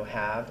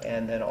have,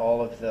 and then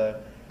all of the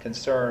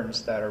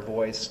concerns that are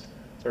voiced,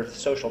 sort of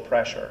social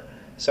pressure.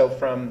 So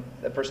from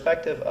the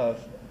perspective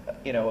of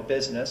a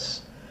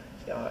business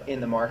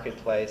in the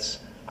marketplace,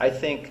 I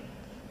think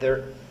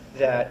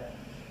that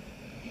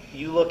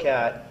you look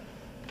at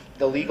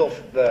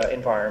the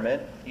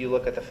environment, you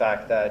look at the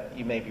fact that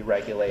you may be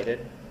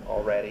regulated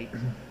already.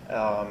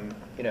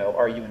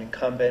 Are you an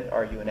incumbent?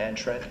 Are you an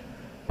entrant?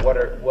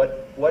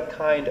 What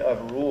kind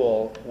of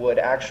rule would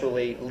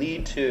actually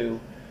lead to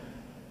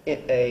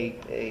an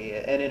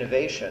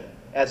innovation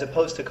as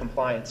opposed to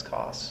compliance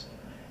costs?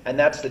 And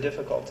that's the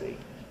difficulty,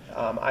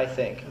 I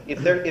think.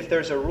 If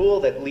there's a rule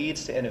that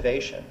leads to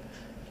innovation,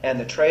 and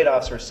the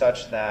trade-offs are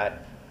such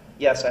that,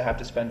 yes, I have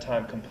to spend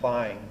time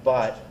complying,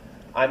 but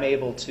I'm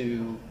able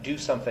to do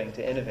something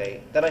to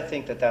innovate, then I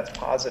think that that's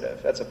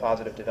positive. That's a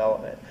positive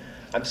development.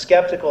 I'm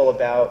skeptical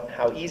about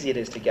how easy it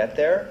is to get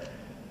there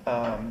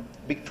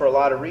for a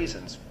lot of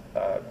reasons.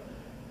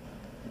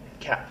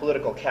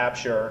 Political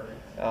capture,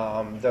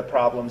 the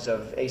problems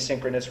of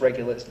asynchronous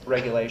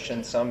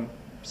regulation. Some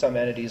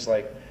entities,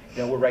 like,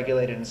 we're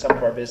regulated in some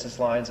of our business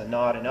lines and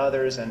not in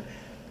others, and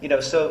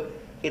so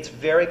it's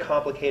very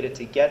complicated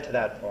to get to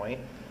that point.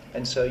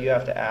 And so you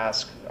have to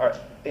ask,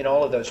 in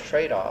all of those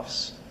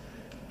trade-offs,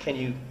 can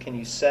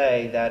you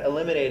say that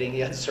eliminating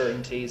the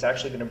uncertainty is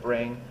actually going to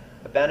bring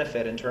a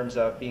benefit in terms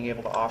of being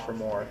able to offer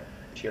more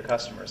to your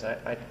customers?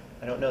 I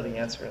don't know the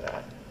answer to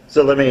that.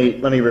 So let me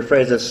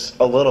rephrase this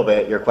a little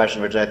bit. Your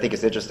question, which I think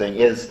is interesting,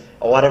 is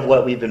a lot of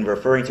what we've been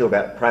referring to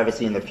about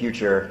privacy in the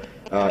future,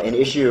 an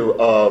issue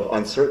of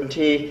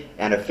uncertainty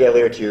and a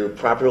failure to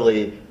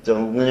properly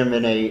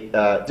delineate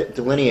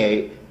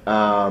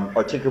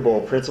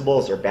articulable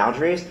principles or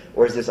boundaries,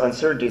 or is this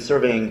uncertainty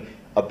serving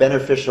a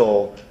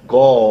beneficial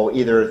goal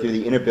either through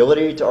the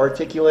inability to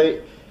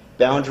articulate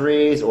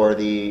boundaries or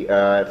the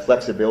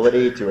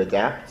flexibility to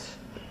adapt?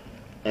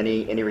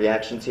 Any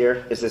reactions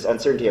here? Is this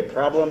uncertainty a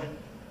problem?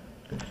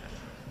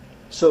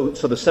 So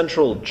the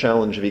central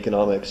challenge of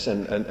economics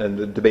and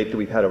the debate that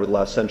we've had over the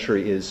last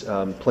century is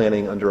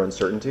planning under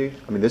uncertainty.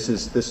 I mean, this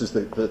is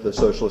the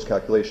socialist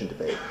calculation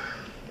debate.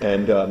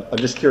 And I'm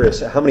just curious,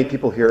 how many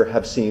people here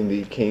have seen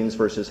the Keynes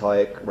versus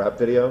Hayek rap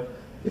video?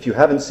 If you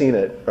haven't seen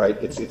it, right,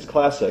 it's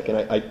classic. And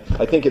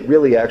I think it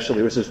really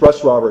actually, this is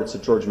Russ Roberts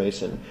of George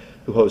Mason,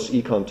 who hosts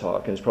Econ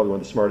Talk and is probably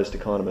one of the smartest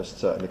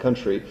economists in the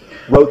country,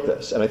 wrote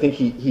this. And I think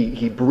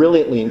he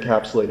brilliantly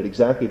encapsulated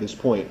exactly this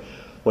point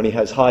when he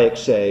has Hayek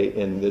say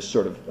in this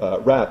sort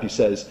of rap, he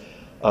says,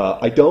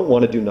 I don't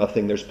want to do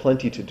nothing, there's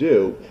plenty to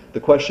do. The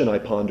question I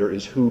ponder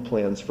is who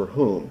plans for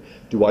whom?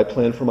 Do I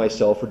plan for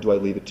myself or do I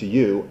leave it to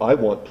you? I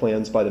want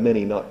plans by the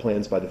many, not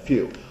plans by the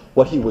few.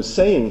 What he was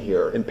saying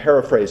here, in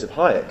paraphrase of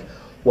Hayek,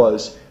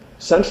 was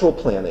central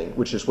planning,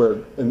 which is where,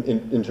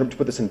 in terms, to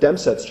put this in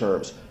Dempset's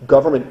terms,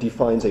 government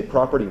defines a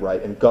property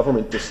right and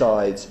government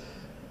decides,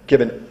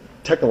 given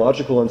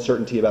technological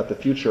uncertainty about the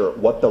future,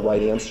 what the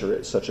right answer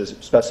is, such as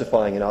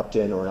specifying an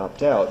opt-in or an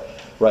opt-out,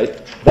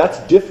 right? That's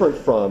different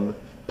from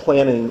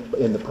planning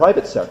in the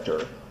private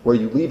sector, where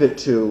you leave it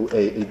to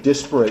a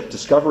disparate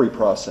discovery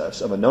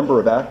process of a number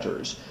of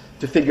actors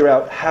to figure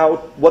out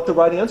what the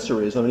right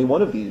answer is on any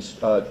one of these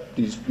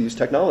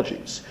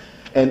technologies.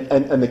 And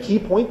the key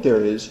point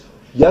there is,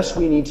 yes,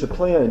 we need to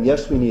plan, and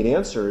yes, we need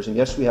answers, and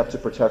yes, we have to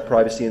protect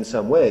privacy in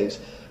some ways.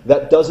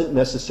 That doesn't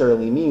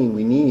necessarily mean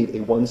we need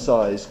a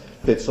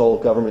one-size-fits-all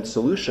government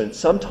solution.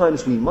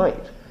 Sometimes we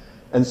might.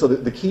 And so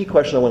the key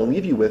question I want to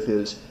leave you with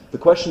is, the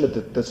question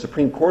that the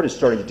Supreme Court is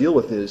starting to deal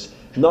with is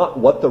not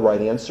what the right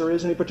answer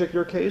is in a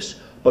particular case,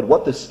 but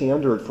what the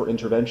standard for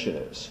intervention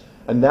is.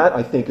 And that,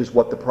 I think, is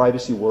what the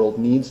privacy world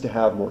needs to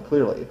have more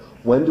clearly.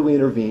 When do we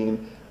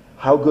intervene?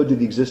 How good do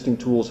the existing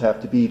tools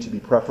have to be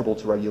preferable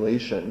to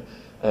regulation?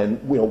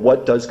 And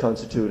what does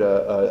constitute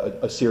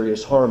a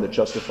serious harm that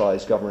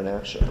justifies government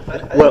action?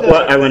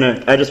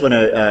 I just want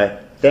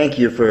to thank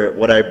you for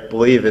what I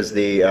believe is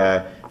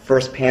the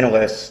first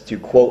panelist to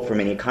quote from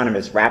an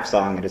Economist rap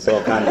song at a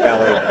Silicon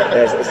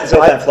Valley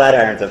Silicon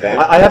Flatirons event.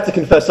 I have to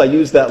confess, I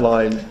use that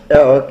line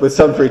with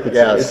some frequency.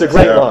 Yes, it's a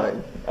great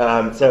line.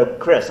 So,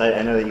 Chris,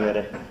 I know that you had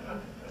a...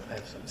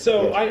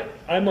 So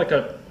I'm like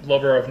a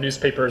lover of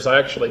newspapers. I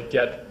actually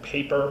get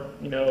paper,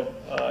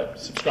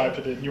 subscribe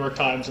to the New York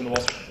Times and the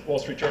Wall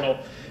Street Journal.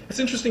 What's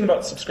interesting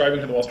about subscribing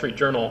to the Wall Street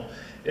Journal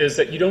is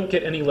that you don't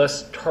get any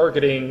less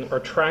targeting or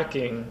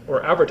tracking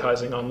or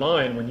advertising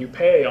online when you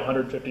pay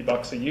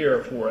 $150 a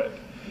year for it.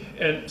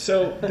 And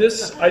so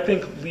this, I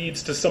think,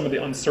 leads to some of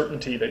the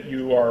uncertainty that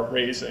you are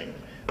raising.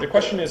 The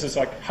question is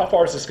like, how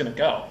far is this going to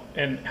go?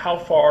 And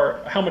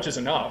how much is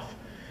enough?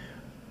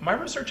 My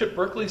research at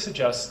Berkeley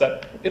suggests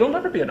that it'll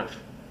never be enough.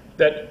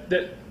 That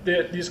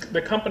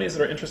the companies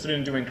that are interested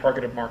in doing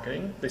targeted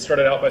marketing, they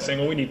started out by saying,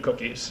 well, we need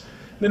cookies.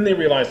 Then they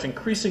realized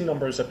increasing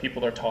numbers of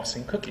people are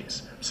tossing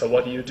cookies. So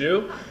what do?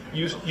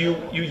 You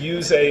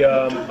use a,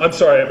 I'm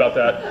sorry about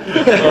that.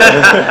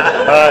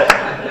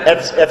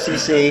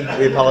 FCC,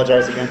 we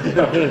apologize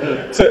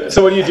again.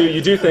 So what do?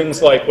 You do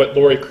things like what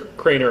Lori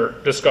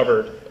Craner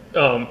discovered.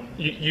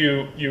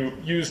 You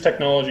use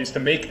technologies to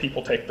make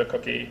people take the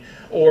cookie,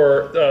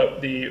 or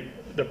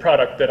the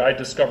product that I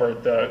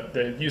discovered,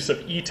 the use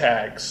of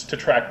e-tags to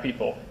track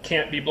people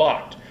can't be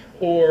blocked,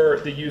 or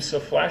the use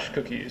of flash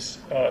cookies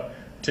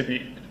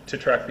to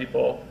track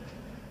people.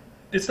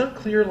 It's not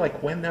clear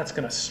like when that's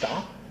going to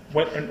stop,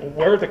 and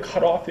where the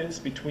cutoff is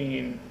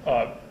between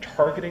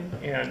targeting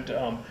and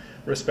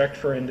respect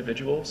for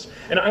individuals.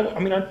 And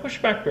I'd push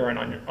back, Baron,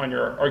 on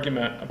your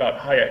argument about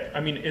Hayek.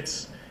 I mean,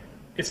 it's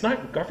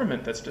not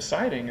government that's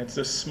deciding. It's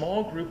a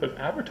small group of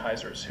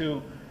advertisers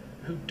who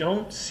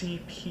don't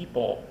see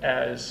people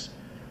as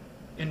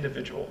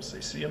individuals.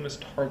 They see them as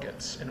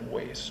targets and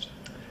waste.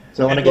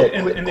 So I want to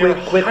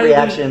get quick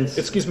reactions.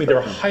 Excuse me, they're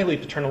highly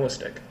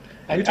paternalistic.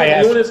 You want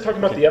to talk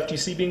about the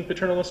FTC being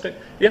paternalistic?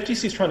 The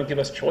FTC is trying to give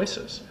us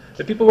choices.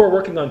 The people who are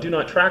working on Do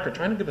Not Track are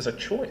trying to give us a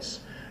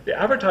choice. The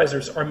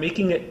advertisers are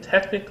making it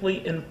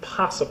technically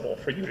impossible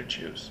for you to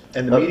choose.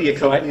 And the media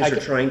companies are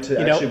trying to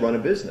actually run a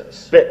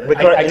business. But in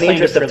the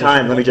interest of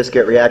time, let me just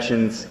get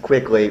reactions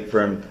quickly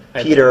from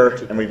Peter,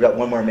 and we've got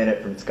one more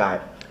minute from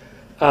Scott.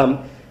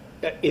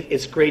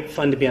 It's great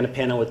fun to be on a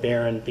panel with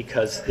Baron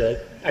because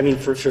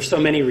for so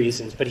many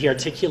reasons, but he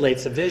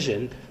articulates a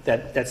vision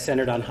that's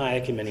centered on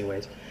Hayek in many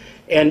ways.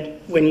 And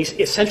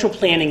if central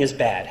planning is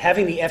bad,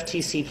 having the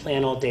FTC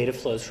plan all data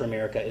flows for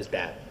America is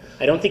bad.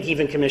 I don't think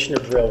even Commissioner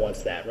Drill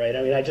wants that, right?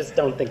 I mean, I just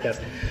don't think that's...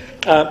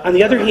 on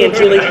the other hand,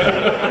 Julie...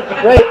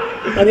 right?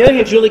 On the other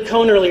hand, Julie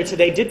Cohn earlier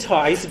today did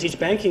talk. I used to teach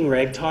banking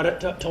reg.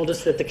 Told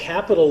us that the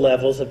capital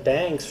levels of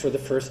banks for the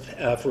first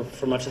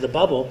for much of the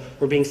bubble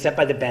were being set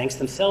by the banks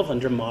themselves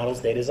under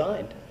models they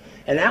designed,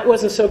 and that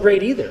wasn't so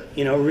great either.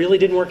 Really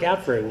didn't work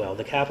out very well.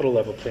 The capital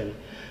level thing.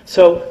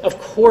 So of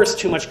course,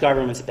 too much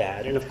government's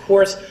bad, and of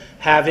course,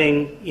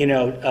 having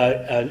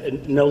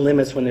no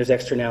limits when there's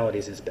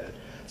externalities is bad.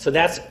 So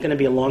that's going to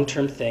be a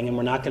long-term thing, and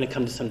we're not going to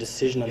come to some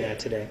decision on that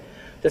today.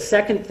 The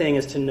second thing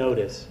is to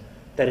notice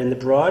that in the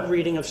broad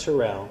reading of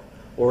Sorrell,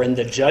 or in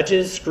the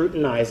judges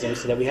scrutinizing,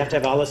 so that we have to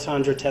have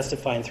Alessandra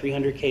testify in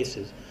 300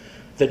 cases,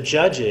 the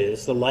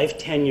judges, the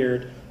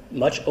life-tenured,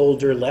 much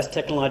older, less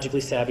technologically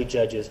savvy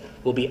judges,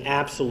 will be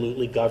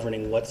absolutely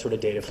governing what sort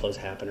of data flows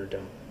happen or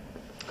don't.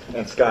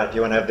 And Scott, do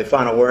you want to have the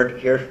final word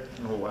here?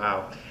 Oh,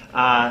 wow.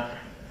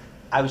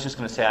 I was just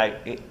going to say,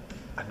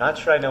 I'm not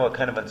sure I know what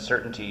kind of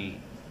uncertainty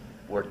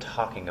we're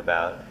talking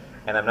about,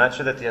 and I'm not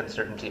sure that the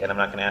uncertainty, and I'm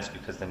not going to ask you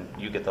because then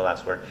you get the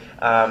last word.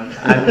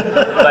 But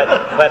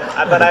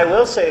I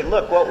will say,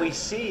 look, what we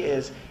see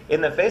is,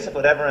 in the face of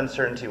whatever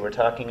uncertainty we're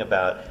talking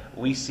about,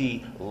 we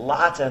see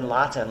lots and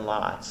lots and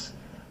lots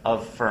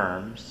of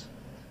firms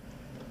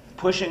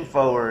pushing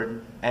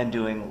forward and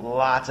doing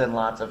lots and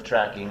lots of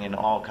tracking in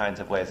all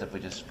kinds of ways, if we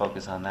just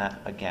focus on that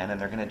again.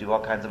 And they're going to do all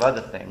kinds of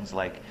other things,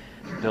 like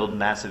build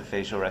massive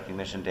facial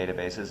recognition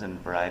databases and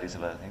varieties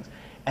of other things.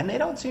 And they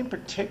don't seem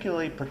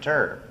particularly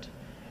perturbed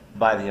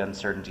by the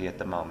uncertainty at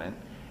the moment.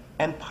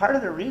 And part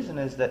of the reason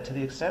is that to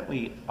the extent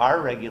we are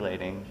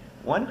regulating,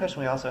 one question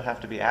we also have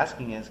to be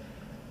asking is,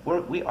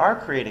 we are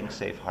creating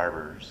safe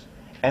harbors.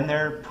 And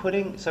they're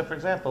putting, so for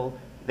example,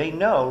 they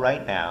know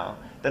right now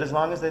that as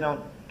long as they don't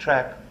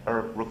track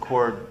or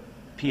record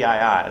PII,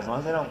 as long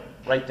as they don't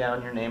write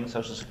down your name and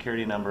social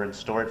security number and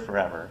store it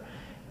forever,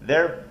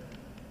 they're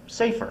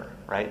safer,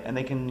 right? And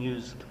they can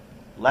use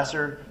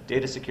lesser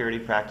data security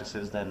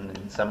practices than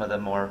in some of the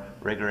more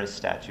rigorous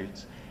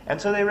statutes. And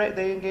so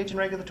they engage in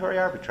regulatory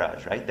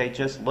arbitrage, right? They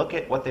just look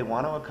at what they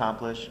want to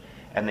accomplish,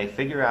 and they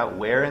figure out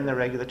where in the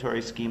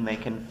regulatory scheme they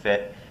can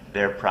fit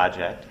their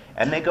project,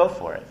 and they go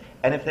for it.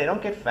 And if they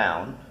don't get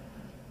found,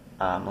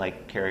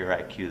 like Carrier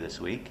IQ this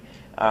week,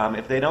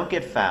 if they don't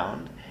get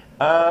found,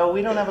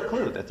 we don't have a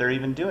clue that they're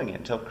even doing it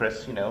until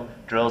Chris,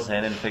 drills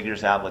in and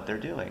figures out what they're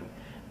doing.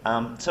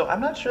 So I'm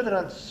not sure that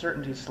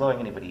uncertainty is slowing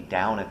anybody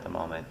down at the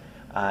moment.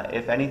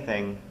 If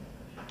anything,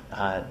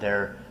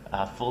 they're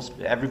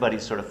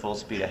everybody's sort of full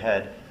speed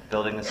ahead,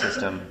 building a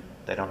system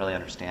they don't really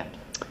understand.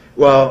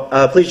 Well,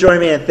 please join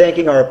me in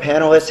thanking our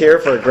panelists here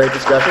for a great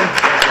discussion.